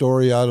rights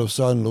story out of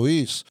San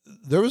Luis.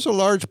 There was a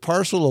large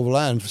parcel of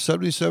land,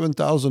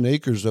 77,000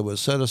 acres, that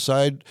was set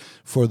aside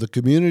for the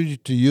community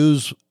to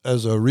use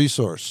as a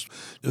resource.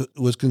 It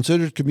was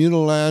considered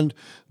communal land,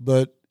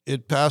 but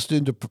it passed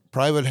into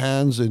private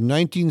hands. In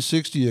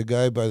 1960, a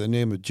guy by the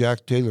name of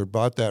Jack Taylor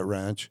bought that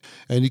ranch,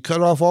 and he cut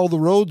off all the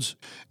roads.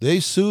 They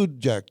sued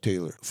Jack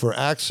Taylor for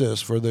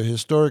access, for the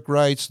historic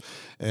rights,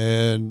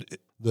 and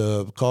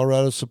the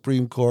Colorado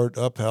Supreme Court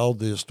upheld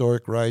the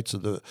historic rights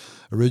of the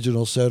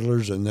original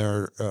settlers and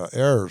their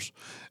heirs.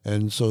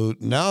 And so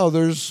now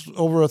there's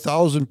over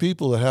 1,000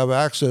 people that have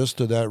access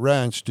to that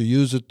ranch to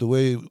use it the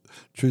way it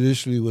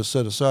traditionally was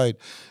set aside.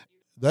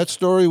 That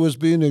story was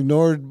being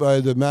ignored by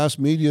the mass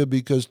media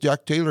because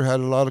Jack Taylor had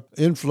a lot of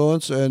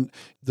influence, and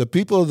the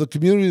people of the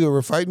community that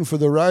were fighting for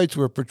the rights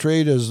were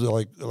portrayed as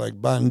like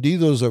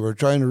bandidos that were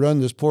trying to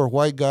run this poor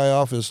white guy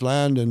off his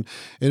land, and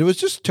it was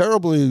just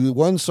terribly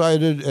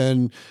one-sided,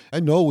 and I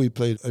know we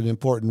played an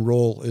important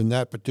role in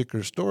that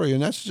particular story,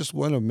 and that's just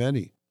one of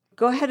many.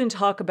 Go ahead and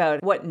talk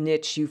about what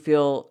niche you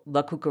feel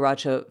La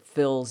Cucaracha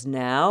fills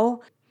now.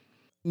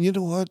 You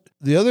know what?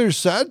 The other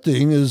sad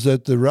thing is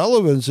that the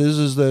relevance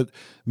is that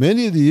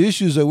many of the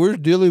issues that we're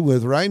dealing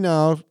with right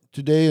now,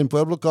 today in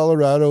Pueblo,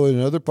 Colorado,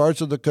 and other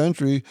parts of the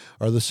country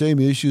are the same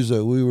issues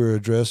that we were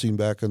addressing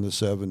back in the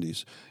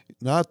 70s.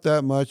 Not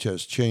that much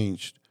has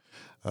changed.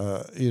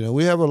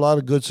 We have a lot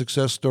of good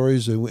success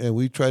stories, and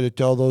we try to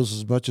tell those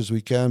as much as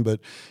we can. But,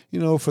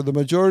 for the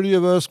majority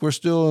of us, we're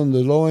still in the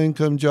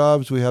low-income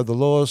jobs. We have the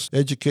lowest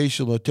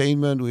educational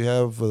attainment. We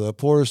have the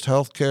poorest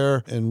health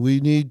care, and we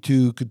need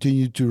to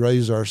continue to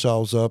raise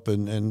ourselves up,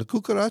 and the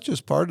Cucaracha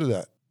is part of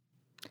that.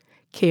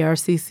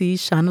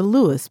 KRCC's Shauna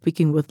Lewis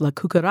speaking with La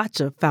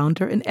Cucaracha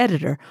founder and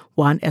editor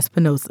Juan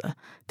Espinosa.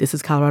 This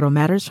is Colorado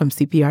Matters from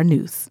CPR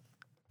News.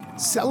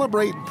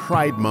 Celebrate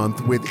Pride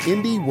Month with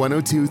Indy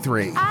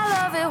 102.3.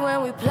 I love it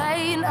when we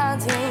play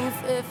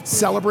 1950.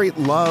 Celebrate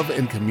love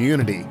and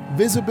community,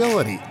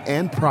 visibility,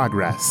 and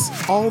progress.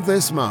 All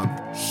this month,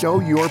 show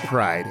your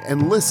pride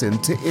and listen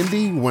to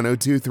Indy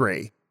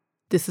 102.3.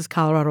 This is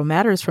Colorado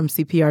Matters from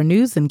CPR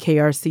News and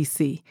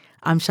KRCC.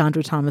 I'm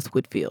Chandra Thomas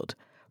Whitfield.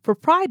 For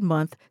Pride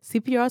Month,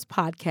 CPR's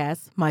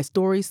podcast, My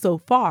Story So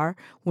Far,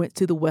 went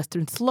to the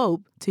Western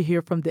Slope to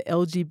hear from the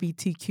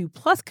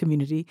LGBTQ+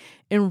 community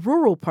in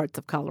rural parts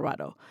of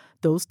Colorado.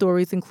 Those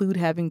stories include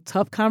having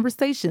tough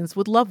conversations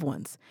with loved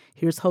ones.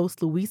 Here's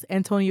host Luis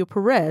Antonio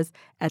Perez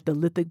at the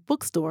Lithic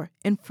Bookstore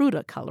in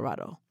Fruita,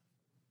 Colorado.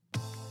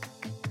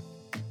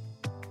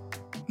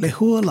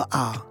 Lehua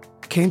La'a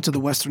came to the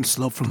Western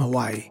Slope from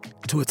Hawaii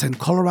to attend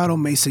Colorado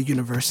Mesa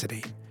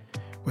University,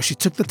 where she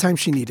took the time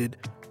she needed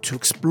to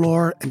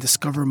explore and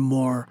discover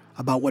more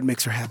about what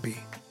makes her happy.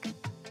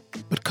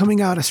 But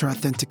coming out as her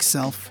authentic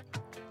self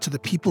to the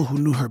people who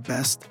knew her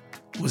best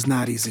was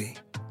not easy.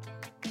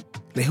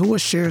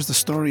 Lehua shares the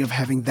story of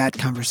having that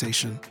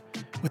conversation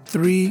with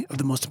three of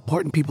the most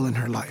important people in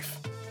her life: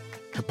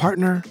 her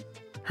partner,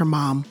 her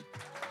mom,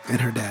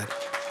 and her dad.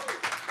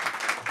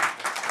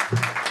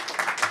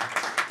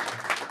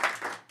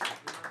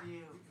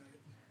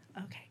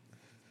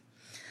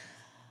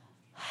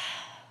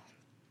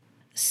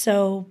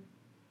 So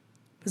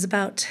it was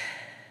about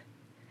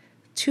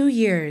 2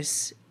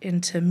 years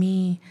into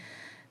me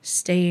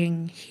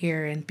staying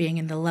here and being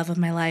in the love of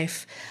my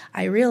life,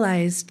 I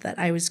realized that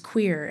I was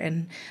queer,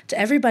 and to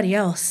everybody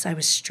else, I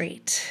was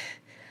straight.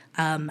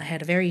 I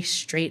had a very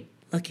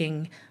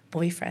straight-looking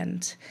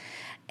boyfriend,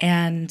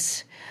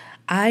 and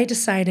I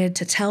decided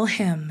to tell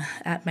him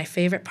at my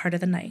favorite part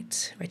of the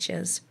night, which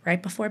is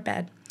right before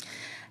bed,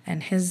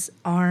 and his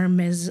arm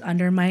is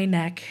under my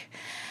neck,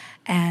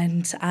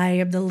 and I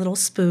am the little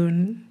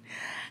spoon,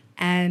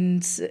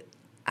 and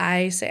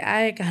I say,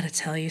 I gotta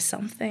tell you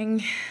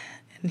something.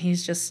 And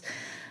he's just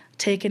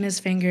taking his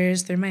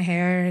fingers through my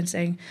hair and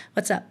saying,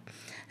 what's up? I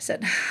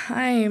said,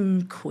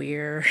 I'm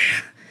queer.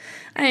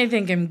 I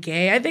think I'm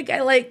gay. I think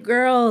I like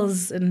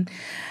girls. And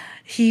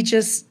he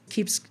just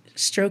keeps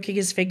stroking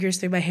his fingers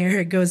through my hair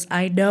and goes,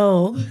 I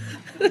know.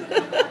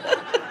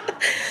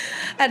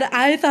 And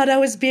I thought I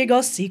was being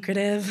all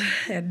secretive,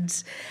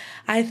 and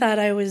I thought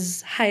I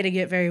was hiding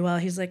it very well.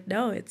 He's like,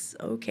 no, it's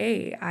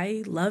okay.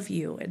 I love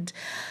you. And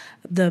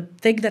the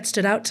thing that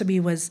stood out to me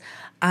was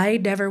I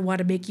never want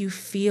to make you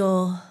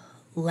feel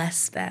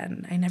less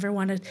than. I never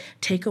want to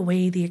take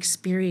away the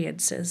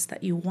experiences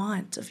that you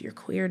want of your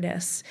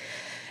queerness.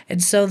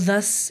 And so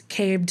thus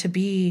came to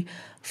be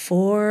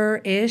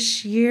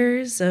 4-ish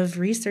years of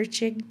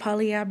researching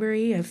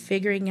polyamory, of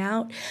figuring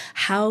out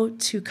how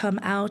to come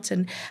out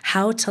and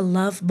how to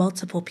love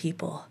multiple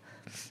people.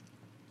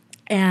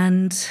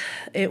 And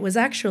it was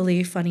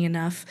actually, funny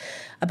enough,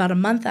 about a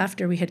month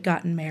after we had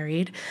gotten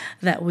married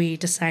that we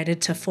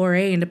decided to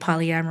foray into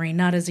polyamory,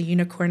 not as a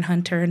unicorn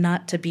hunter,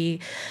 not to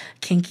be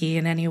kinky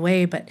in any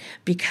way, but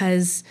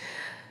because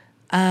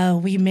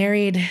we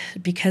married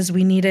because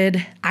I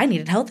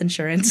needed health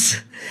insurance.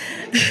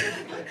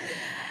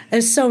 It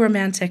was so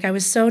romantic. I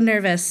was so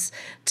nervous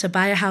to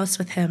buy a house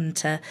with him,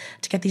 to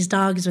get these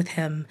dogs with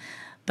him.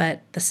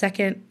 But the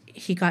second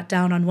he got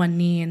down on one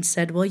knee and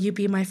said, will you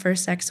be my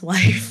first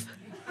ex-wife?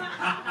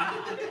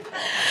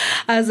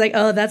 I was like,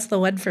 oh, that's the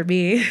one for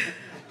me.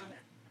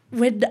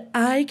 When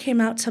I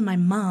came out to my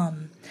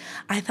mom,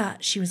 I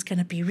thought she was going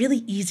to be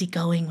really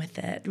easygoing with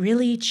it,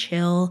 really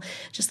chill,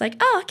 just like,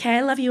 oh, okay,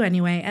 I love you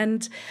anyway.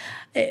 And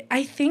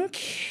I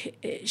think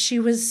she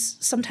was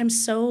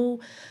sometimes so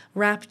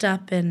wrapped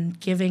up in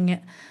giving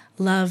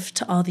love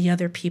to all the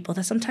other people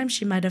that sometimes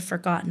she might have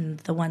forgotten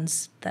the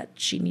ones that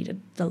she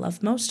needed the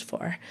love most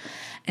for.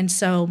 And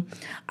so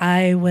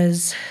I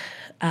was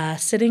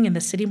sitting in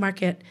the City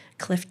Market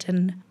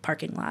Clifton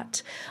parking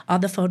lot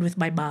on the phone with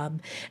my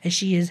mom, and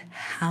she is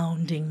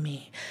hounding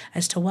me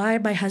as to why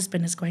my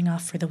husband is going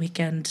off for the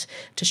weekend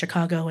to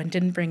Chicago and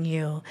didn't bring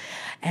you.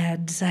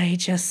 And I'm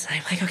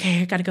like,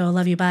 okay, I gotta go,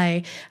 love you,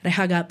 bye. And I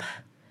hung up.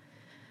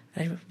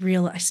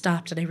 I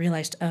stopped and I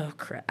realized, oh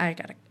crap, I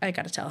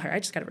gotta tell her. I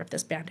just gotta rip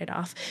this Band-Aid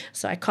off.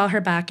 So I call her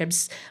back.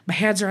 My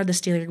hands are on the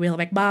steering wheel. I'm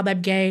like, Mom,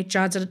 I'm gay.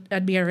 John's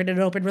and me are in an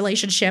open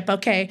relationship.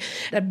 Okay.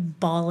 And I'm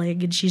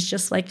bawling, and she's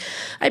just like,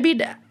 I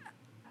mean,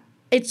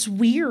 it's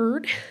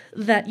weird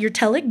that you're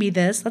telling me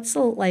this. That's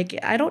so, like,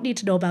 I don't need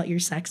to know about your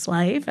sex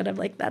life. And I'm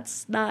like,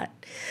 that's not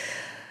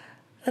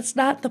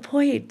the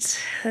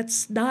point.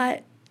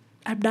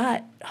 I'm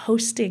not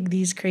hosting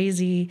these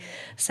crazy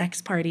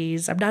sex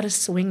parties. I'm not a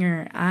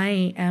swinger.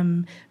 I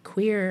am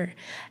queer,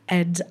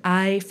 and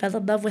I fell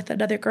in love with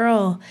another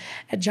girl,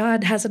 and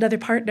John has another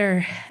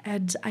partner,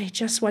 and I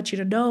just want you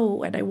to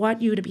know, and I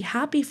want you to be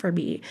happy for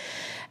me.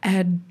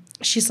 And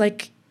she's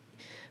like,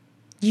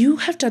 you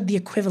have done the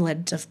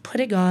equivalent of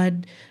putting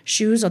on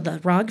shoes on the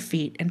wrong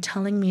feet and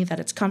telling me that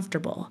it's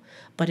comfortable.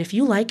 But if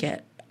you like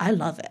it, I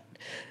love it.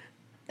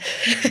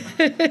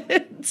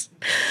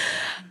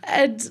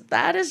 And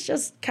that is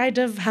just kind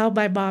of how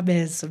my mom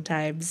is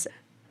sometimes.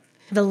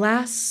 The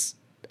last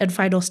and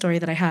final story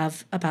that I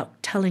have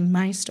about telling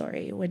my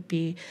story would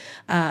be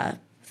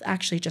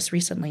actually just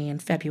recently in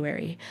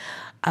February.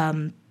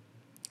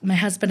 My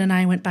husband and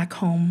I went back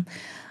home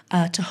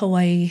to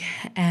Hawaii,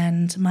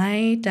 and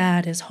my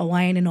dad is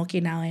Hawaiian and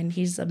Okinawan.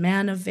 He's a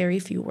man of very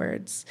few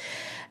words.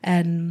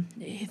 And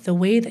the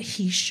way that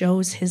he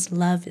shows his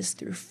love is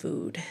through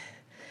food.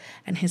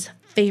 And his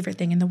favorite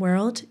thing in the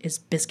world is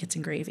biscuits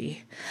and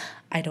gravy.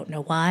 I don't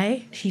know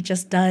why. He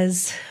just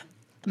does.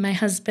 My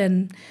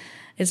husband,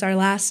 it's our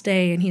last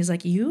day, and he's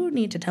like, you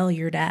need to tell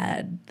your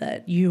dad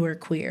that you are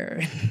queer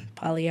and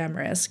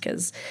polyamorous,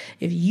 because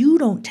if you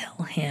don't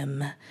tell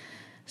him,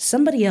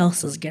 somebody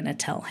else is going to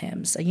tell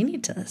him. So you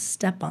need to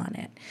step on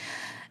it.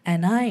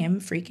 And I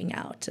am freaking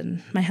out.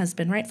 And my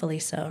husband, rightfully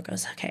so,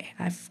 goes, okay,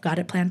 I've got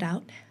it planned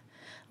out.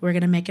 We're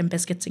going to make him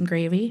biscuits and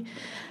gravy,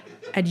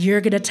 and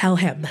you're going to tell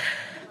him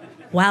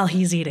while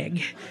he's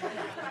eating.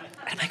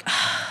 I'm like,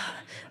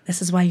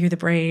 this is why you're the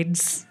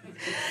brains.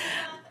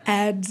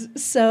 And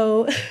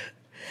so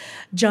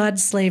John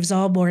slaves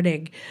all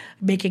morning,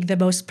 making the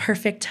most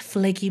perfect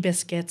flaky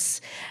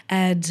biscuits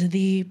and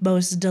the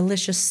most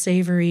delicious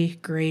savory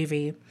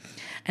gravy.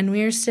 And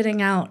we were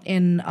sitting out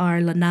in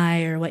our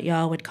lanai, or what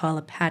y'all would call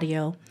a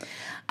patio,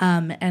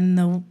 and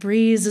the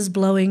breeze is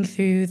blowing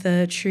through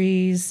the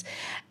trees,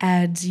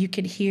 and you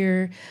could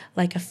hear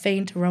like a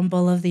faint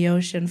rumble of the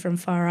ocean from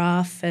far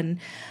off, and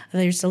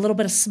there's a little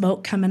bit of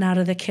smoke coming out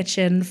of the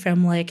kitchen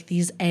from like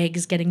these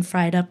eggs getting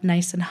fried up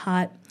nice and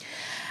hot.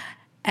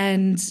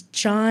 And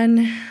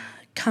John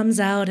comes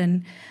out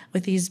and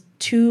with these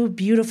 2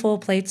 beautiful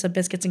plates of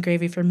biscuits and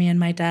gravy for me and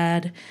my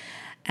dad.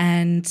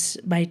 And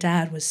my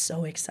dad was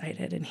so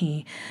excited, and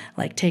he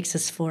like takes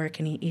his fork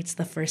and he eats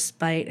the first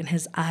bite, and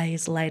his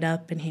eyes light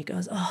up and he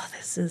goes, oh,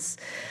 this is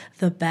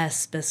the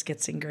best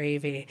biscuits and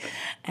gravy.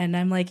 And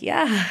I'm like,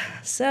 yeah,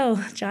 so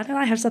John and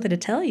I have something to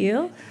tell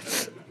you.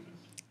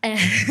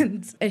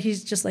 And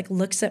he's just like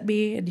looks at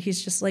me, and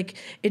he's just like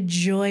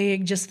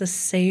enjoying just the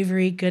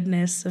savory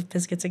goodness of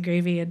biscuits and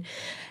gravy.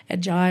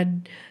 And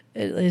John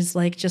is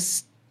like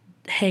just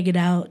hanging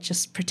out,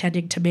 just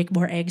pretending to make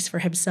more eggs for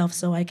himself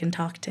so I can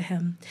talk to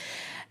him.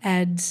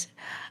 And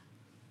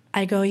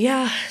I go,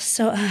 yeah,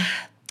 so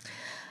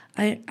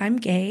I'm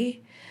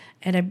gay,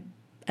 and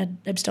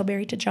I'm still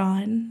married to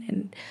John,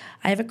 and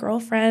I have a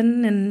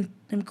girlfriend, and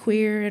I'm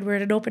queer, and we're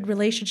in an open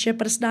relationship,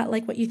 but it's not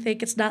like what you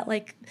think. It's not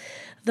like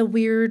the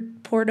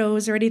weird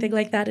pornos or anything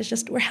like that. It's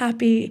just we're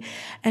happy,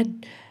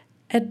 and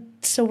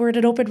so we're in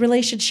an open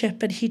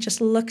relationship. And he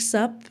just looks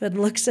up and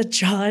looks at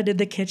John in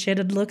the kitchen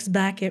and looks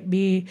back at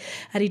me,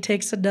 and he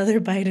takes another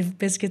bite of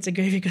biscuits and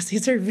gravy because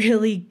these are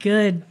really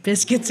good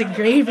biscuits and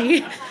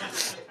gravy.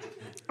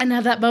 And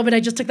at that moment, I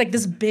just took like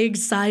this big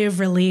sigh of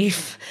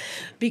relief,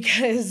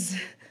 because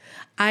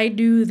I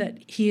knew that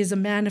he is a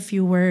man of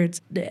few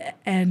words,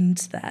 and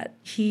that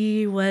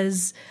he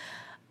was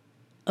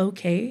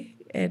okay.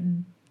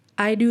 And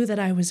I knew that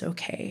I was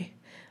okay,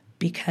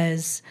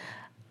 because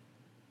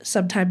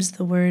sometimes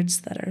the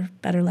words that are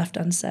better left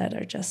unsaid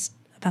are just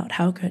about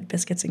how good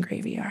biscuits and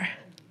gravy are.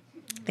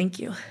 Thank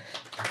you.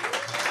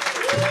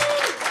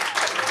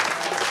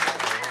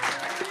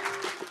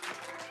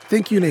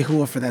 Thank you,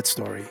 Lehua, for that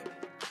story.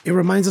 It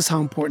reminds us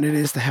how important it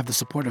is to have the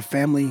support of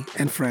family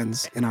and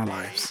friends in our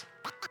lives.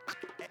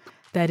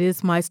 That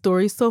is my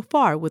story so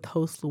far with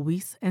host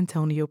Luis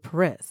Antonio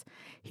Perez.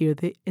 Hear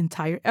the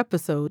entire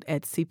episode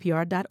at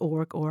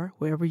cpr.org or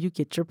wherever you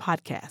get your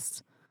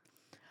podcasts.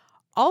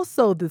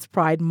 Also this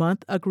Pride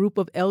Month, a group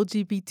of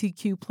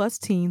LGBTQ-plus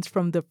teens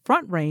from the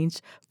Front Range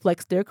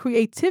flexed their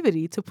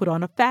creativity to put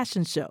on a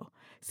fashion show.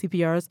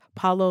 CPR's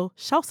Paulo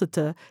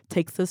Shausata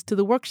takes us to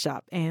the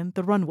workshop and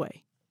the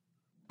runway.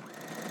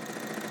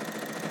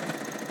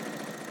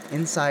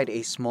 Inside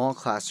a small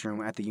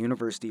classroom at the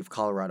University of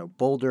Colorado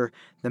Boulder,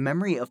 the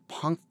memory of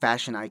punk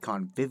fashion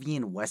icon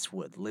Vivienne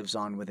Westwood lives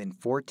on within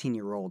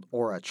 14-year-old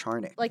Aura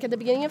Charnick. Like at the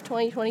beginning of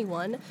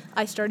 2021,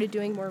 I started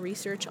doing more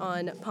research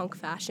on punk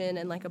fashion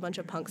and like a bunch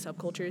of punk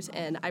subcultures,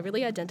 and I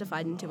really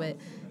identified into it.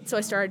 So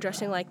I started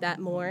dressing like that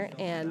more,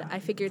 and I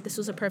figured this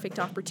was a perfect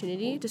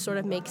opportunity to sort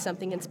of make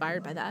something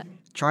inspired by that.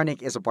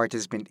 Charnick is a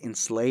participant in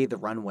Slay the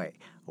Runway,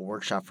 a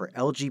workshop for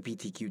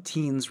LGBTQ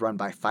teens run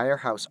by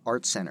Firehouse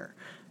Art Center.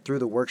 Through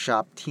the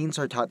workshop, teens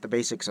are taught the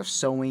basics of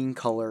sewing,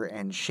 color,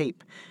 and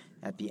shape.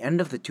 At the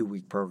end of the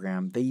 2-week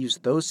program, they use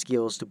those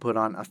skills to put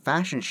on a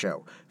fashion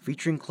show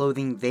featuring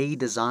clothing they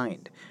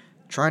designed.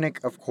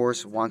 Charnick, of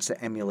course, wants to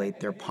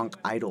emulate their punk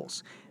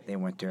idols. They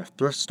went to a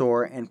thrift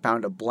store and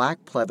found a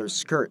black pleather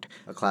skirt,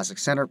 a classic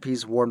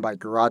centerpiece worn by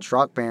garage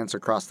rock bands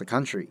across the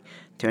country.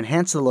 To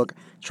enhance the look,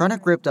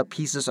 Charnick ripped up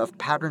pieces of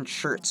patterned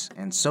shirts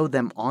and sewed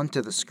them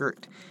onto the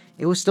skirt.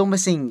 It was still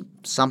missing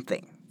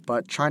something,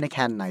 but Charnick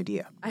had an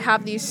idea. I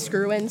have these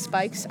screw-in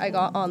spikes I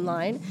got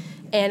online,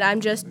 and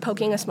I'm just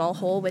poking a small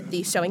hole with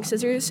the sewing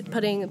scissors,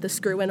 putting the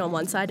screw in on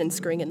one side and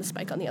screwing in the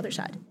spike on the other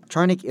side.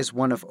 Charnick is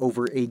one of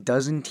over a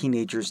dozen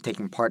teenagers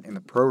taking part in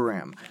the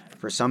program.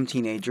 For some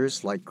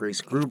teenagers, like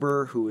Grace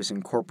Gruber, who is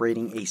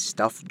incorporating a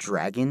stuffed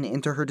dragon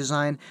into her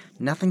design,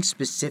 nothing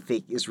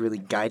specific is really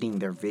guiding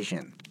their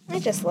vision. I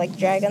just like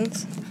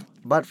dragons.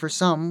 But for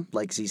some,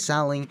 like Z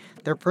Saling,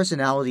 their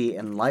personality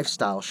and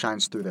lifestyle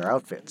shines through their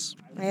outfits.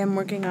 I am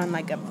working on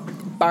like a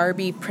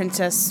Barbie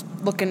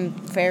princess-looking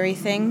fairy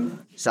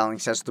thing. Saling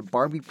says the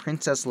Barbie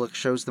princess look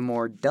shows the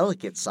more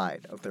delicate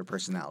side of their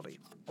personality.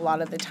 A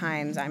lot of the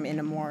times I'm in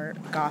a more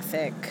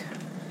gothic,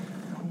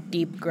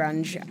 deep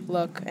grunge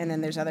look, and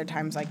then there's other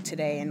times like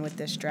today and with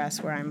this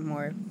dress where I'm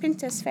more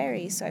Princess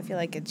Fairy. So I feel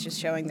like it's just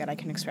showing that I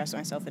can express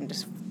myself in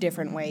just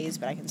different ways,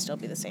 but I can still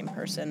be the same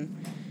person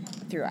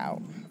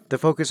throughout. The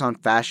focus on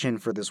fashion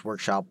for this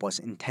workshop was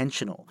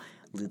intentional.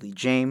 Lily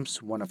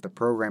James, one of the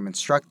program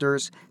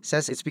instructors,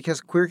 says it's because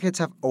queer kids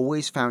have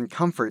always found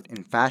comfort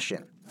in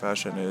fashion.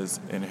 Fashion is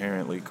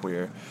inherently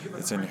queer.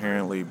 It's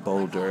inherently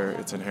bolder.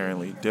 It's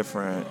inherently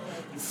different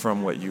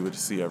from what you would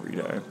see every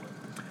day.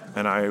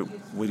 And I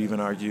would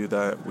even argue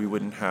that we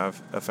wouldn't have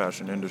a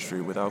fashion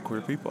industry without queer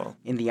people.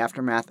 In the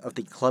aftermath of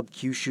the Club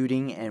Q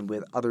shooting and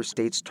with other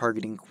states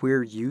targeting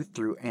queer youth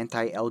through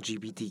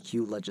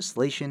anti-LGBTQ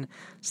legislation,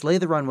 Slay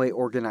the Runway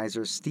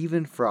organizer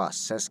Stephen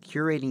Frost says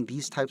curating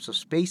these types of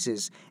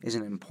spaces is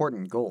an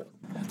important goal.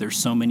 There's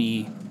so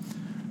many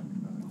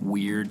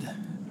weird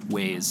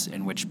ways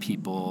in which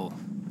people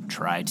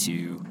try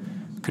to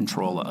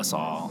control us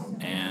all,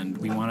 and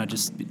we want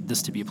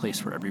this to be a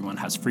place where everyone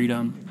has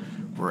freedom,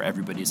 where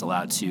everybody's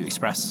allowed to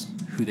express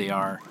who they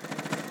are.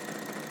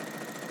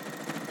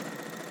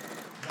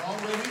 Y'all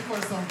ready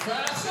for some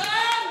fashion?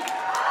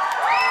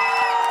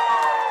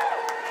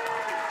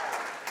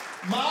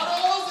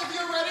 Models, if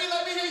you're ready,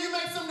 let me hear you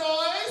make some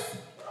noise.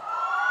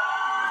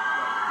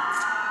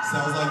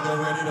 Sounds like they're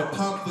ready to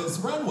pump this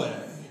runway.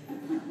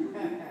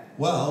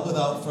 Well,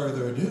 without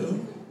further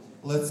ado,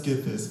 let's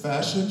get this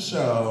fashion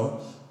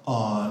show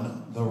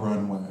on the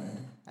runway.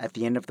 At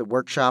the end of the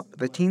workshop,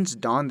 the teens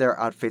donned their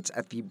outfits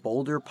at the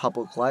Boulder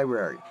Public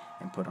Library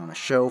and put on a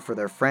show for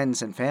their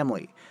friends and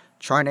family.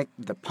 Charnick,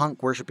 the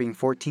punk-worshipping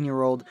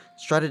 14-year-old,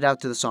 strutted out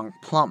to the song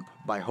Plump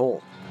by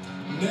Hole.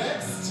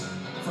 Next,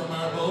 from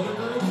our Boulder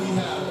group, we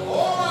have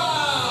Aura!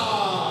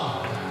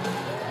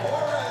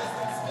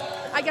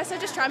 I guess I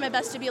just try my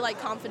best to be like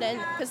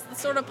confident, because the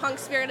sort of punk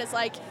spirit is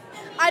like,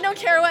 I don't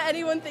care what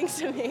anyone thinks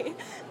of me.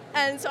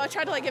 And so I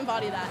try to like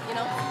embody that, you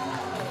know?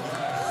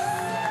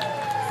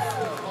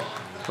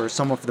 For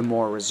some of the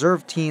more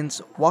reserved teens,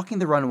 walking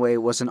the runway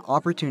was an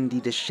opportunity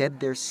to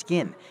shed their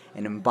skin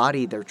and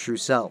embody their true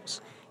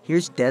selves.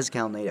 Here's Des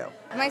Calnado.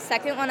 My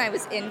second one, I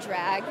was in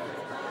drag.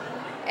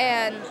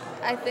 And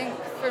I think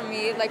for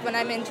me, like when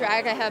I'm in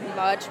drag, I have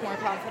much more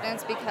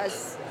confidence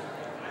because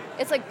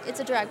it's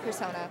a drag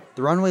persona.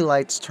 The runway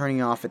lights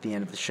turning off at the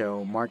end of the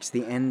show marks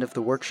the end of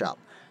the workshop,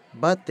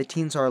 but the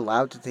teens are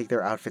allowed to take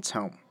their outfits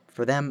home.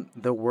 For them,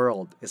 the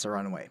world is a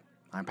runway.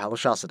 I'm Paulo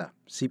Shasada,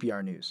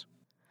 CPR News.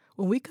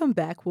 When we come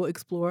back, we'll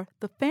explore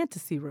the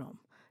fantasy realm.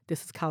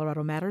 This is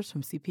Colorado Matters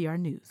from CPR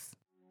News.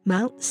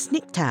 Mount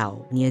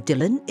Snicktow near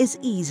Dillon is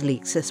easily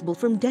accessible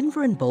from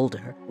Denver and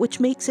Boulder, which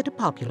makes it a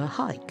popular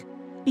hike.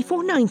 Before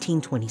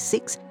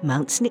 1926,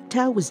 Mount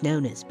Snicktow was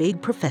known as Big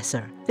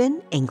Professor,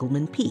 then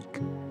Engelman Peak.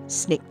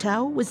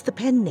 Snicktow was the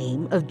pen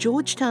name of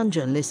Georgetown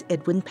journalist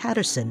Edwin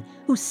Patterson,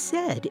 who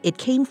said it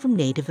came from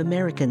Native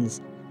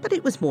Americans, but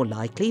it was more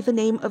likely the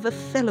name of a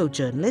fellow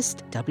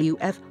journalist,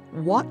 W.F.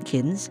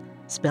 Watkins,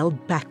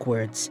 spelled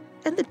backwards,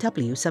 and the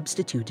W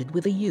substituted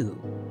with a U.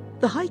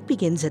 The hike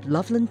begins at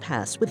Loveland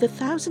Pass with a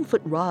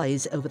 1,000-foot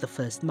rise over the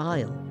first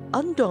mile.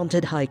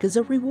 Undaunted hikers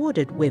are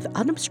rewarded with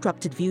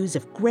unobstructed views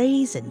of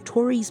Gray's and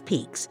Torrey's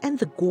Peaks and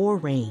the Gore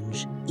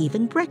Range.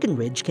 Even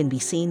Breckenridge can be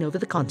seen over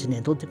the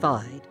Continental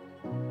Divide.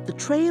 The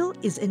trail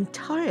is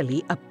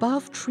entirely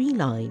above tree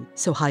line,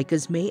 so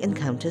hikers may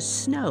encounter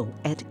snow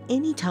at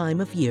any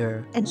time of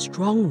year and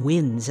strong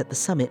winds at the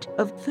summit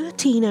of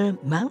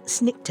 13er Mount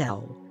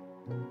Snicktow.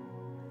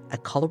 A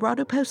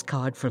Colorado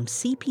postcard from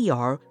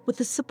CPR with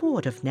the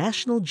support of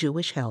National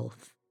Jewish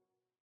Health.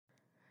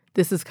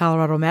 This is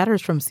Colorado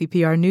Matters from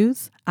CPR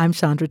News. I'm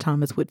Chandra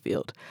Thomas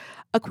Whitfield.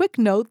 A quick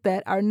note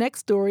that our next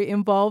story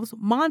involves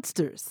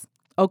monsters.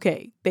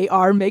 Okay, they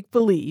are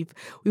make-believe.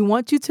 We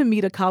want you to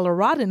meet a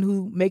Coloradan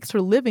who makes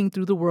her living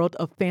through the world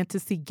of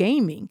fantasy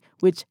gaming,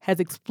 which has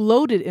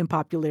exploded in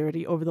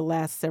popularity over the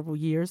last several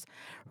years.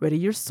 Ready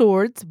your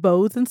swords,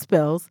 bows, and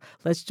spells.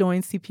 Let's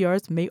join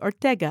CPR's May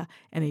Ortega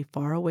in a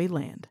faraway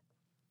land.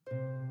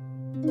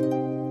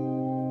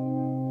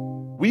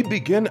 We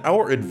begin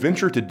our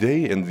adventure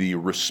today in the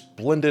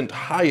resplendent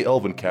high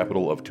elven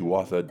capital of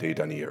Tuatha De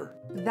Danann.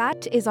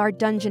 That is our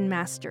dungeon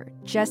master,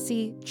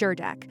 Jesse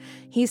Jerdak.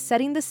 He's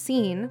setting the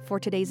scene for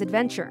today's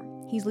adventure.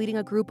 He's leading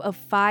a group of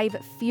 5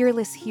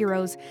 fearless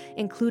heroes,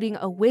 including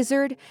a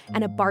wizard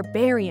and a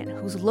barbarian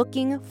who's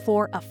looking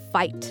for a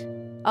fight.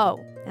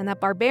 Oh, and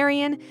that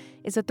barbarian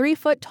is a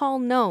 3-foot-tall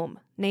gnome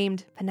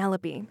named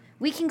Penelope.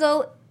 We can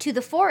go to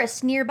the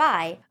forest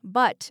nearby.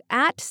 But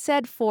at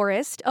said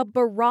forest, a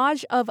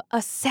barrage of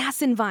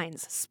assassin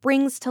vines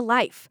springs to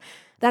life.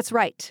 That's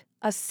right,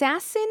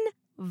 assassin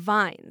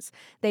vines.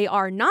 They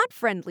are not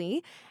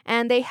friendly,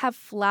 and they have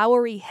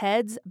flowery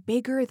heads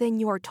bigger than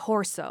your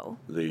torso.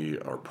 They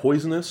are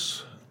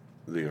poisonous,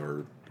 they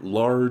are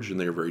large, and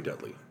they are very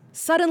deadly.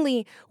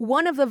 Suddenly,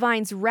 one of the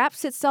vines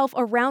wraps itself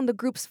around the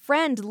group's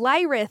friend,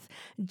 Lyrith.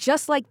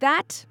 Just like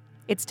that,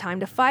 it's time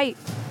to fight.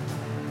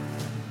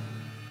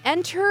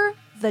 Enter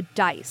the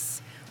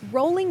dice.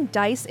 Rolling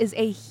dice is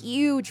a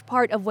huge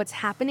part of what's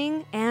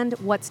happening and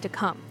what's to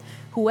come.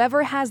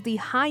 Whoever has the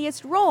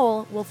highest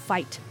roll will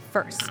fight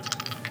first.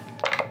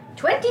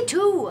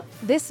 22.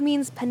 This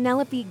means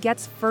Penelope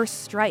gets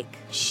first strike.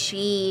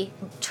 She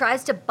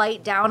tries to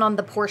bite down on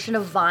the portion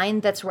of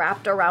vine that's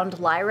wrapped around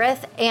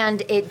Lyrith,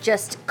 and it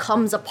just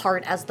comes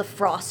apart as the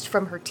frost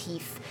from her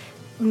teeth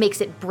makes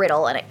it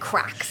brittle and it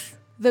cracks.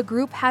 The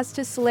group has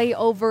to slay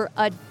over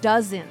a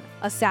dozen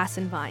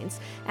assassin vines,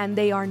 and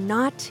they are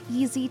not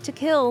easy to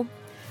kill.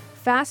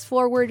 Fast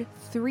forward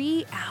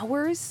 3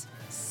 hours,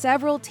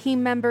 several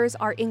team members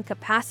are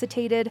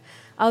incapacitated,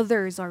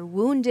 others are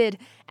wounded,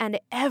 and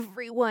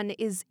everyone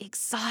is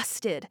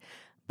exhausted.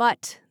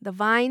 But the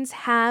vines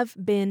have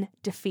been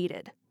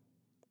defeated.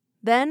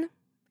 Then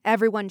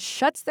everyone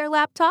shuts their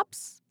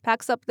laptops,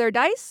 packs up their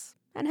dice,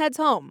 and heads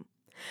home.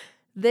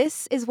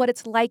 This is what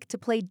it's like to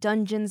play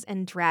Dungeons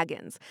and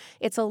Dragons.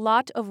 It's a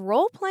lot of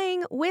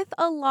role-playing with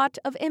a lot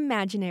of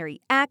imaginary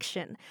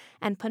action.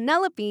 And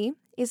Penelope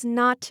is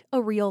not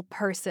a real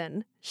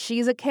person.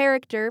 She's a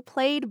character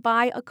played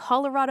by a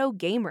Colorado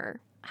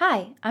gamer.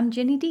 Hi, I'm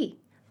Ginny D.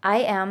 I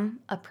am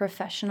a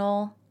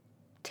professional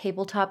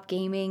tabletop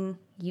gaming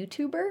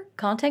YouTuber,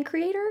 content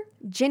creator.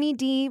 Ginny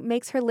D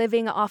makes her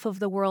living off of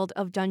the world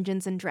of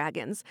Dungeons and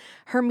Dragons.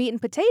 Her meat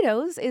and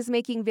potatoes is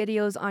making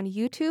videos on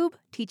YouTube,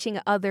 teaching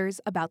others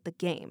about the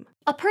game.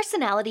 A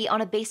personality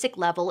on a basic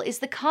level is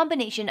the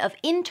combination of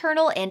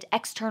internal and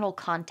external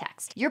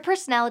context. Your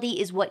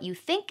personality is what you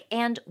think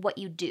and what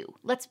you do.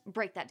 Let's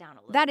break that down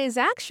a little. That is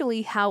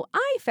actually how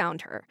I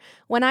found her.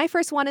 When I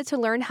first wanted to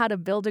learn how to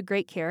build a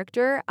great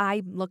character,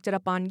 I looked it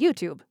up on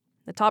YouTube.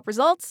 The top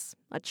results?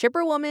 A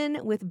chipper woman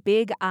with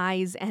big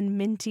eyes and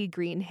minty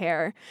green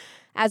hair.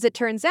 As it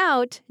turns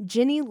out,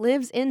 Ginny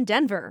lives in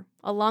Denver,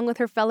 along with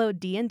her fellow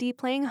D&D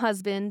playing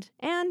husband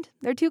and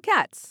their 2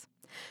 cats.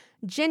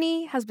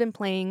 Ginny has been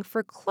playing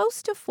for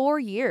close to 4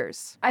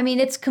 years. I mean,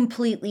 it's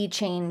completely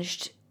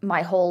changed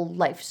my whole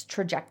life's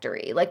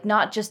trajectory. Like,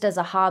 not just as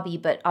a hobby,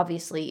 but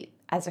obviously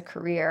as a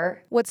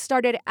career. What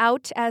started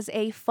out as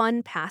a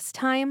fun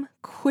pastime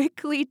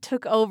quickly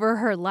took over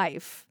her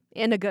life,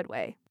 in a good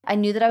way. I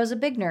knew that I was a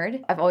big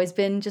nerd. I've always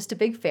been just a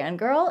big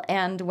fangirl,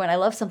 and when I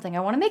love something, I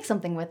want to make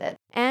something with it.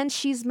 And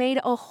she's made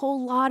a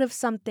whole lot of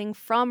something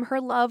from her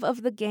love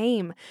of the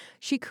game.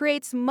 She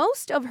creates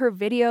most of her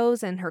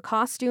videos and her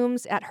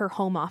costumes at her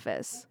home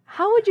office.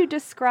 How would you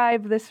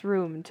describe this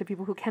room to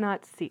people who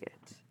cannot see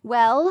it?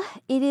 Well,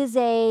 it is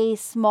a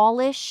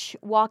smallish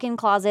walk-in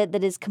closet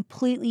that is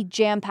completely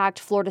jam-packed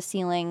floor to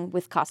ceiling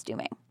with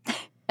costuming.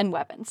 And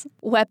weapons.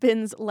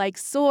 Weapons like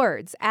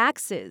swords,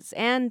 axes,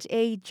 and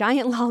a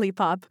giant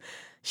lollipop.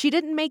 She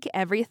didn't make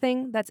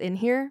everything that's in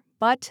here,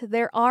 but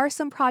there are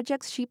some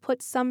projects she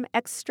put some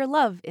extra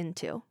love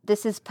into.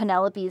 This is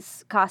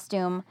Penelope's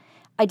costume.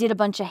 I did a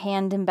bunch of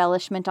hand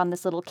embellishment on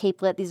this little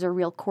capelet. These are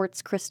real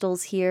quartz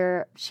crystals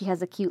here. She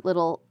has a cute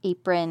little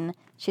apron.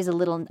 She has a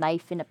little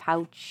knife in a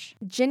pouch.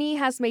 Ginny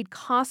has made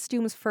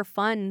costumes for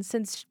fun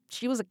since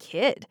she was a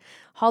kid.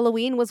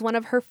 Halloween was one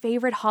of her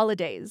favorite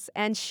holidays,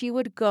 and she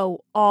would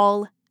go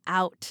all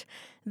out.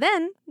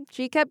 Then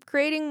she kept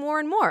creating more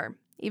and more.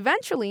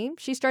 Eventually,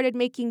 she started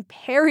making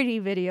parody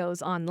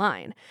videos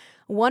online.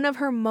 One of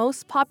her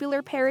most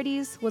popular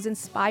parodies was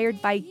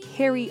inspired by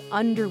Carrie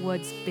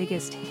Underwood's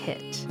biggest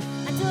hit.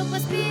 I took my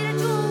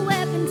spiritual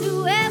weapon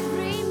to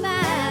every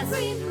mass.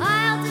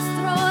 I'll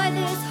destroy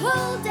this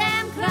whole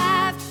damn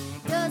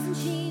craft. Doesn't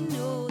she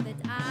know that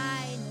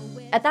I know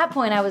where... At that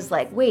point, I was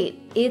like,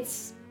 wait,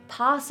 it's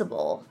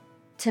possible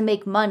to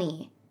make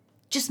money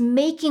just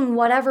making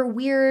whatever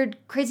weird,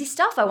 crazy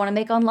stuff I want to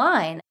make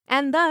online.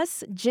 And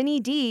thus,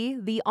 Ginny D,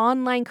 the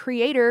online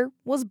creator,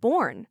 was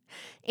born.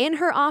 In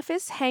her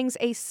office hangs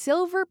a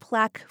silver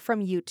plaque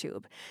from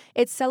YouTube.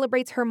 It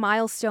celebrates her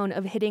milestone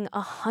of hitting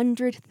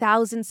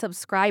 100,000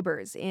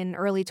 subscribers in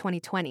early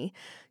 2020.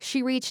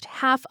 She reached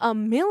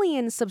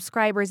 500,000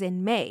 subscribers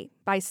in May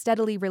by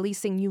steadily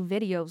releasing new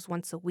videos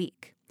once a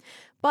week.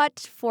 But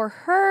for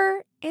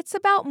her, it's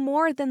about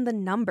more than the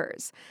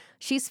numbers.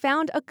 She's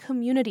found a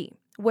community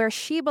where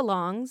she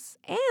belongs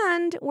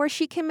and where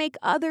she can make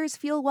others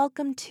feel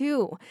welcome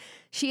too.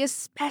 She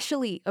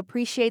especially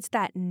appreciates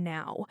that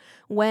now,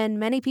 when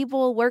many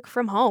people work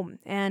from home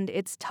and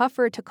it's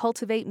tougher to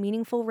cultivate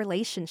meaningful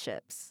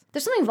relationships.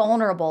 There's something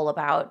vulnerable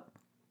about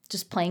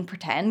just playing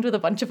pretend with a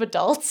bunch of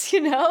adults, you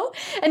know?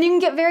 And you can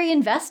get very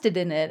invested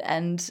in it,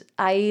 and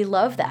I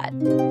love that.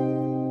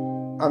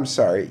 I'm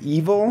sorry,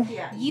 evil?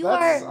 Yeah.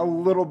 That's a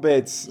little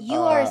bit... You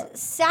are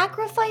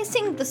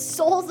sacrificing the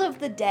souls of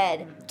the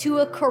dead to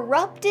a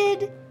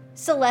corrupted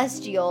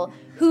celestial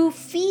who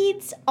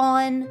feeds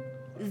on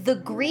the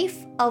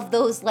grief of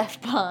those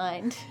left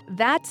behind.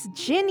 That's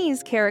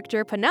Ginny's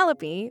character,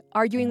 Penelope,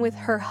 arguing with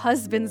her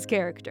husband's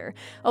character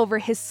over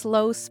his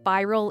slow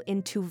spiral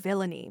into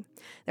villainy.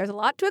 There's a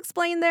lot to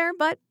explain there,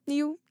 but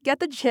you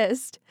get the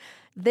gist.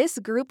 This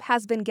group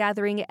has been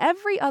gathering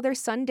every other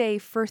Sunday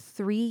for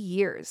 3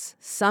 years.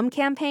 Some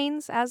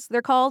campaigns, as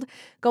they're called,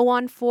 go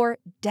on for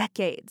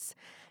decades.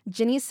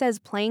 Ginny says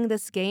playing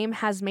this game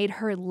has made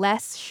her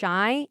less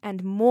shy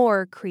and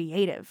more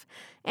creative.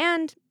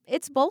 And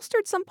it's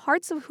bolstered some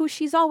parts of who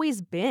she's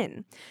always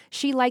been.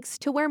 She likes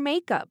to wear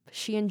makeup.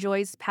 She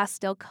enjoys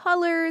pastel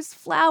colors,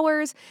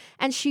 flowers,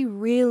 and she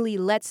really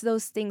lets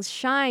those things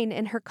shine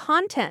in her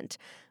content.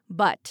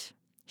 But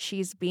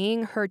she's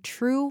being her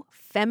true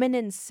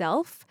feminine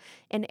self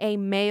in a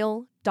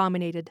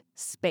male-dominated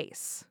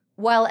space.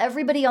 While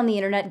everybody on the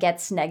internet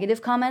gets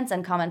negative comments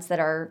and comments that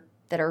are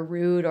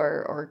rude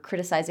or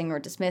criticizing or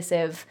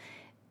dismissive,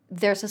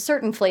 there's a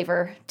certain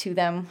flavor to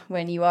them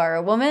when you are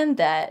a woman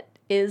that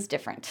is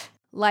different.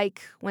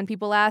 Like when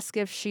people ask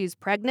if she's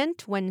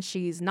pregnant when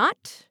she's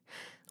not.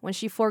 When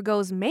she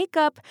forgoes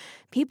makeup,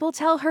 people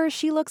tell her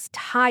she looks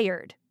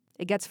tired.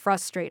 It gets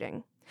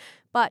frustrating.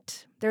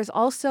 But there's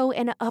also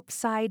an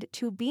upside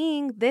to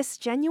being this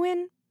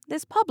genuine,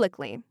 this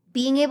publicly.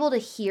 Being able to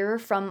hear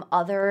from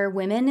other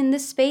women in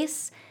this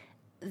space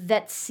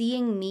that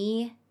seeing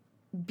me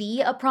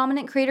be a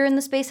prominent creator in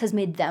the space has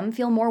made them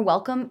feel more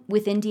welcome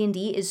within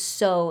D&D is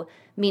so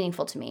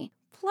meaningful to me.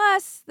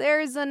 Plus,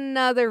 there's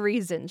another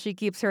reason she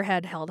keeps her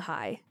head held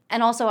high.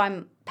 And also,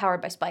 I'm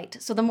powered by spite.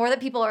 So the more that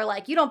people are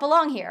like, you don't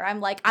belong here, I'm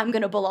like, I'm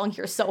going to belong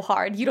here so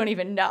hard, you don't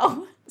even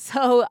know.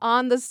 So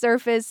on the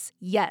surface,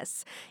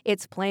 yes,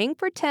 it's playing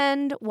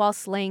pretend while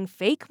slaying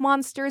fake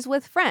monsters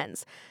with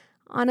friends.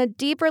 On a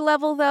deeper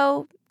level,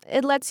 though,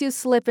 it lets you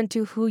slip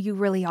into who you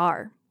really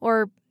are,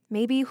 or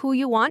maybe who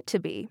you want to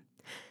be.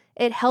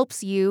 It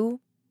helps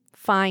you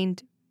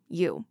find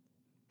you.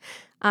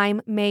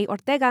 I'm May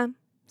Ortega,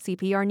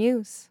 CPR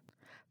News.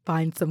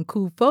 Find some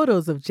cool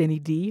photos of Jenny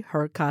D,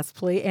 her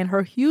cosplay, and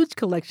her huge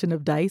collection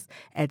of dice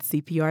at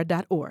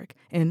CPR.org.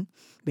 And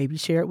maybe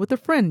share it with a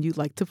friend you'd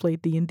like to play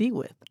D&D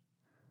with.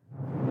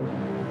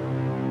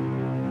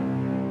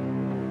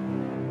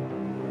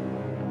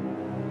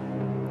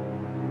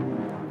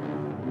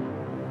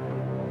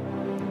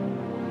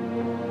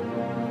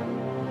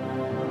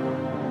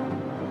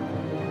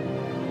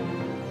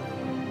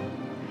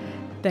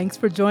 Thanks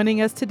for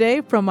joining us today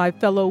from my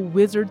fellow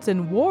wizards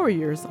and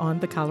warriors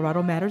on the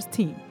Colorado Matters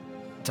team.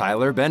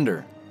 Tyler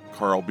Bender.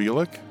 Carl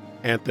Bielik.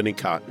 Anthony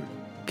Cotton.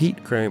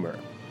 Pete Kramer.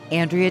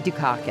 Andrea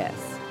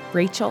Dukakis.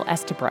 Rachel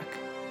Estabrook.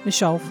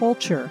 Michelle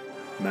Fulcher.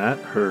 Matt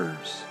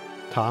Hers.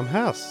 Tom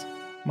Hess.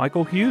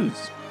 Michael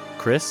Hughes.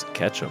 Chris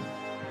Ketchum.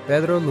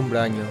 Pedro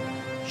Lumbraño.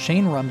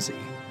 Shane Rumsey.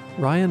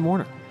 Ryan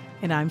Warner.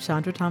 And I'm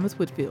Chandra Thomas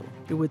Whitfield.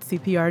 You're with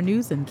CPR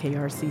News and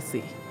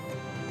KRCC.